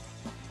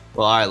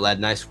 Well, all right, Led,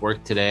 nice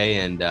work today,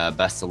 and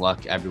best of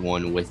luck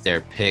everyone with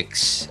their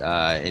picks.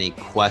 Any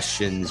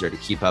questions or to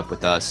keep up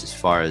with us as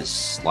far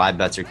as live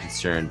bets are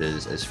concerned,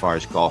 as far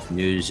as golf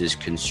news is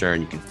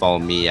concerned, you can follow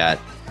me at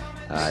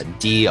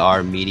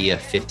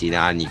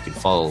drmedia59. You can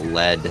follow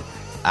Led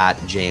at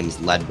James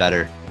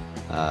Ledbetter.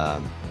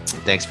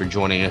 Thanks for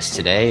joining us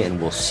today, and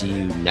we'll see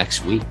you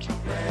next week.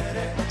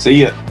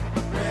 See ya.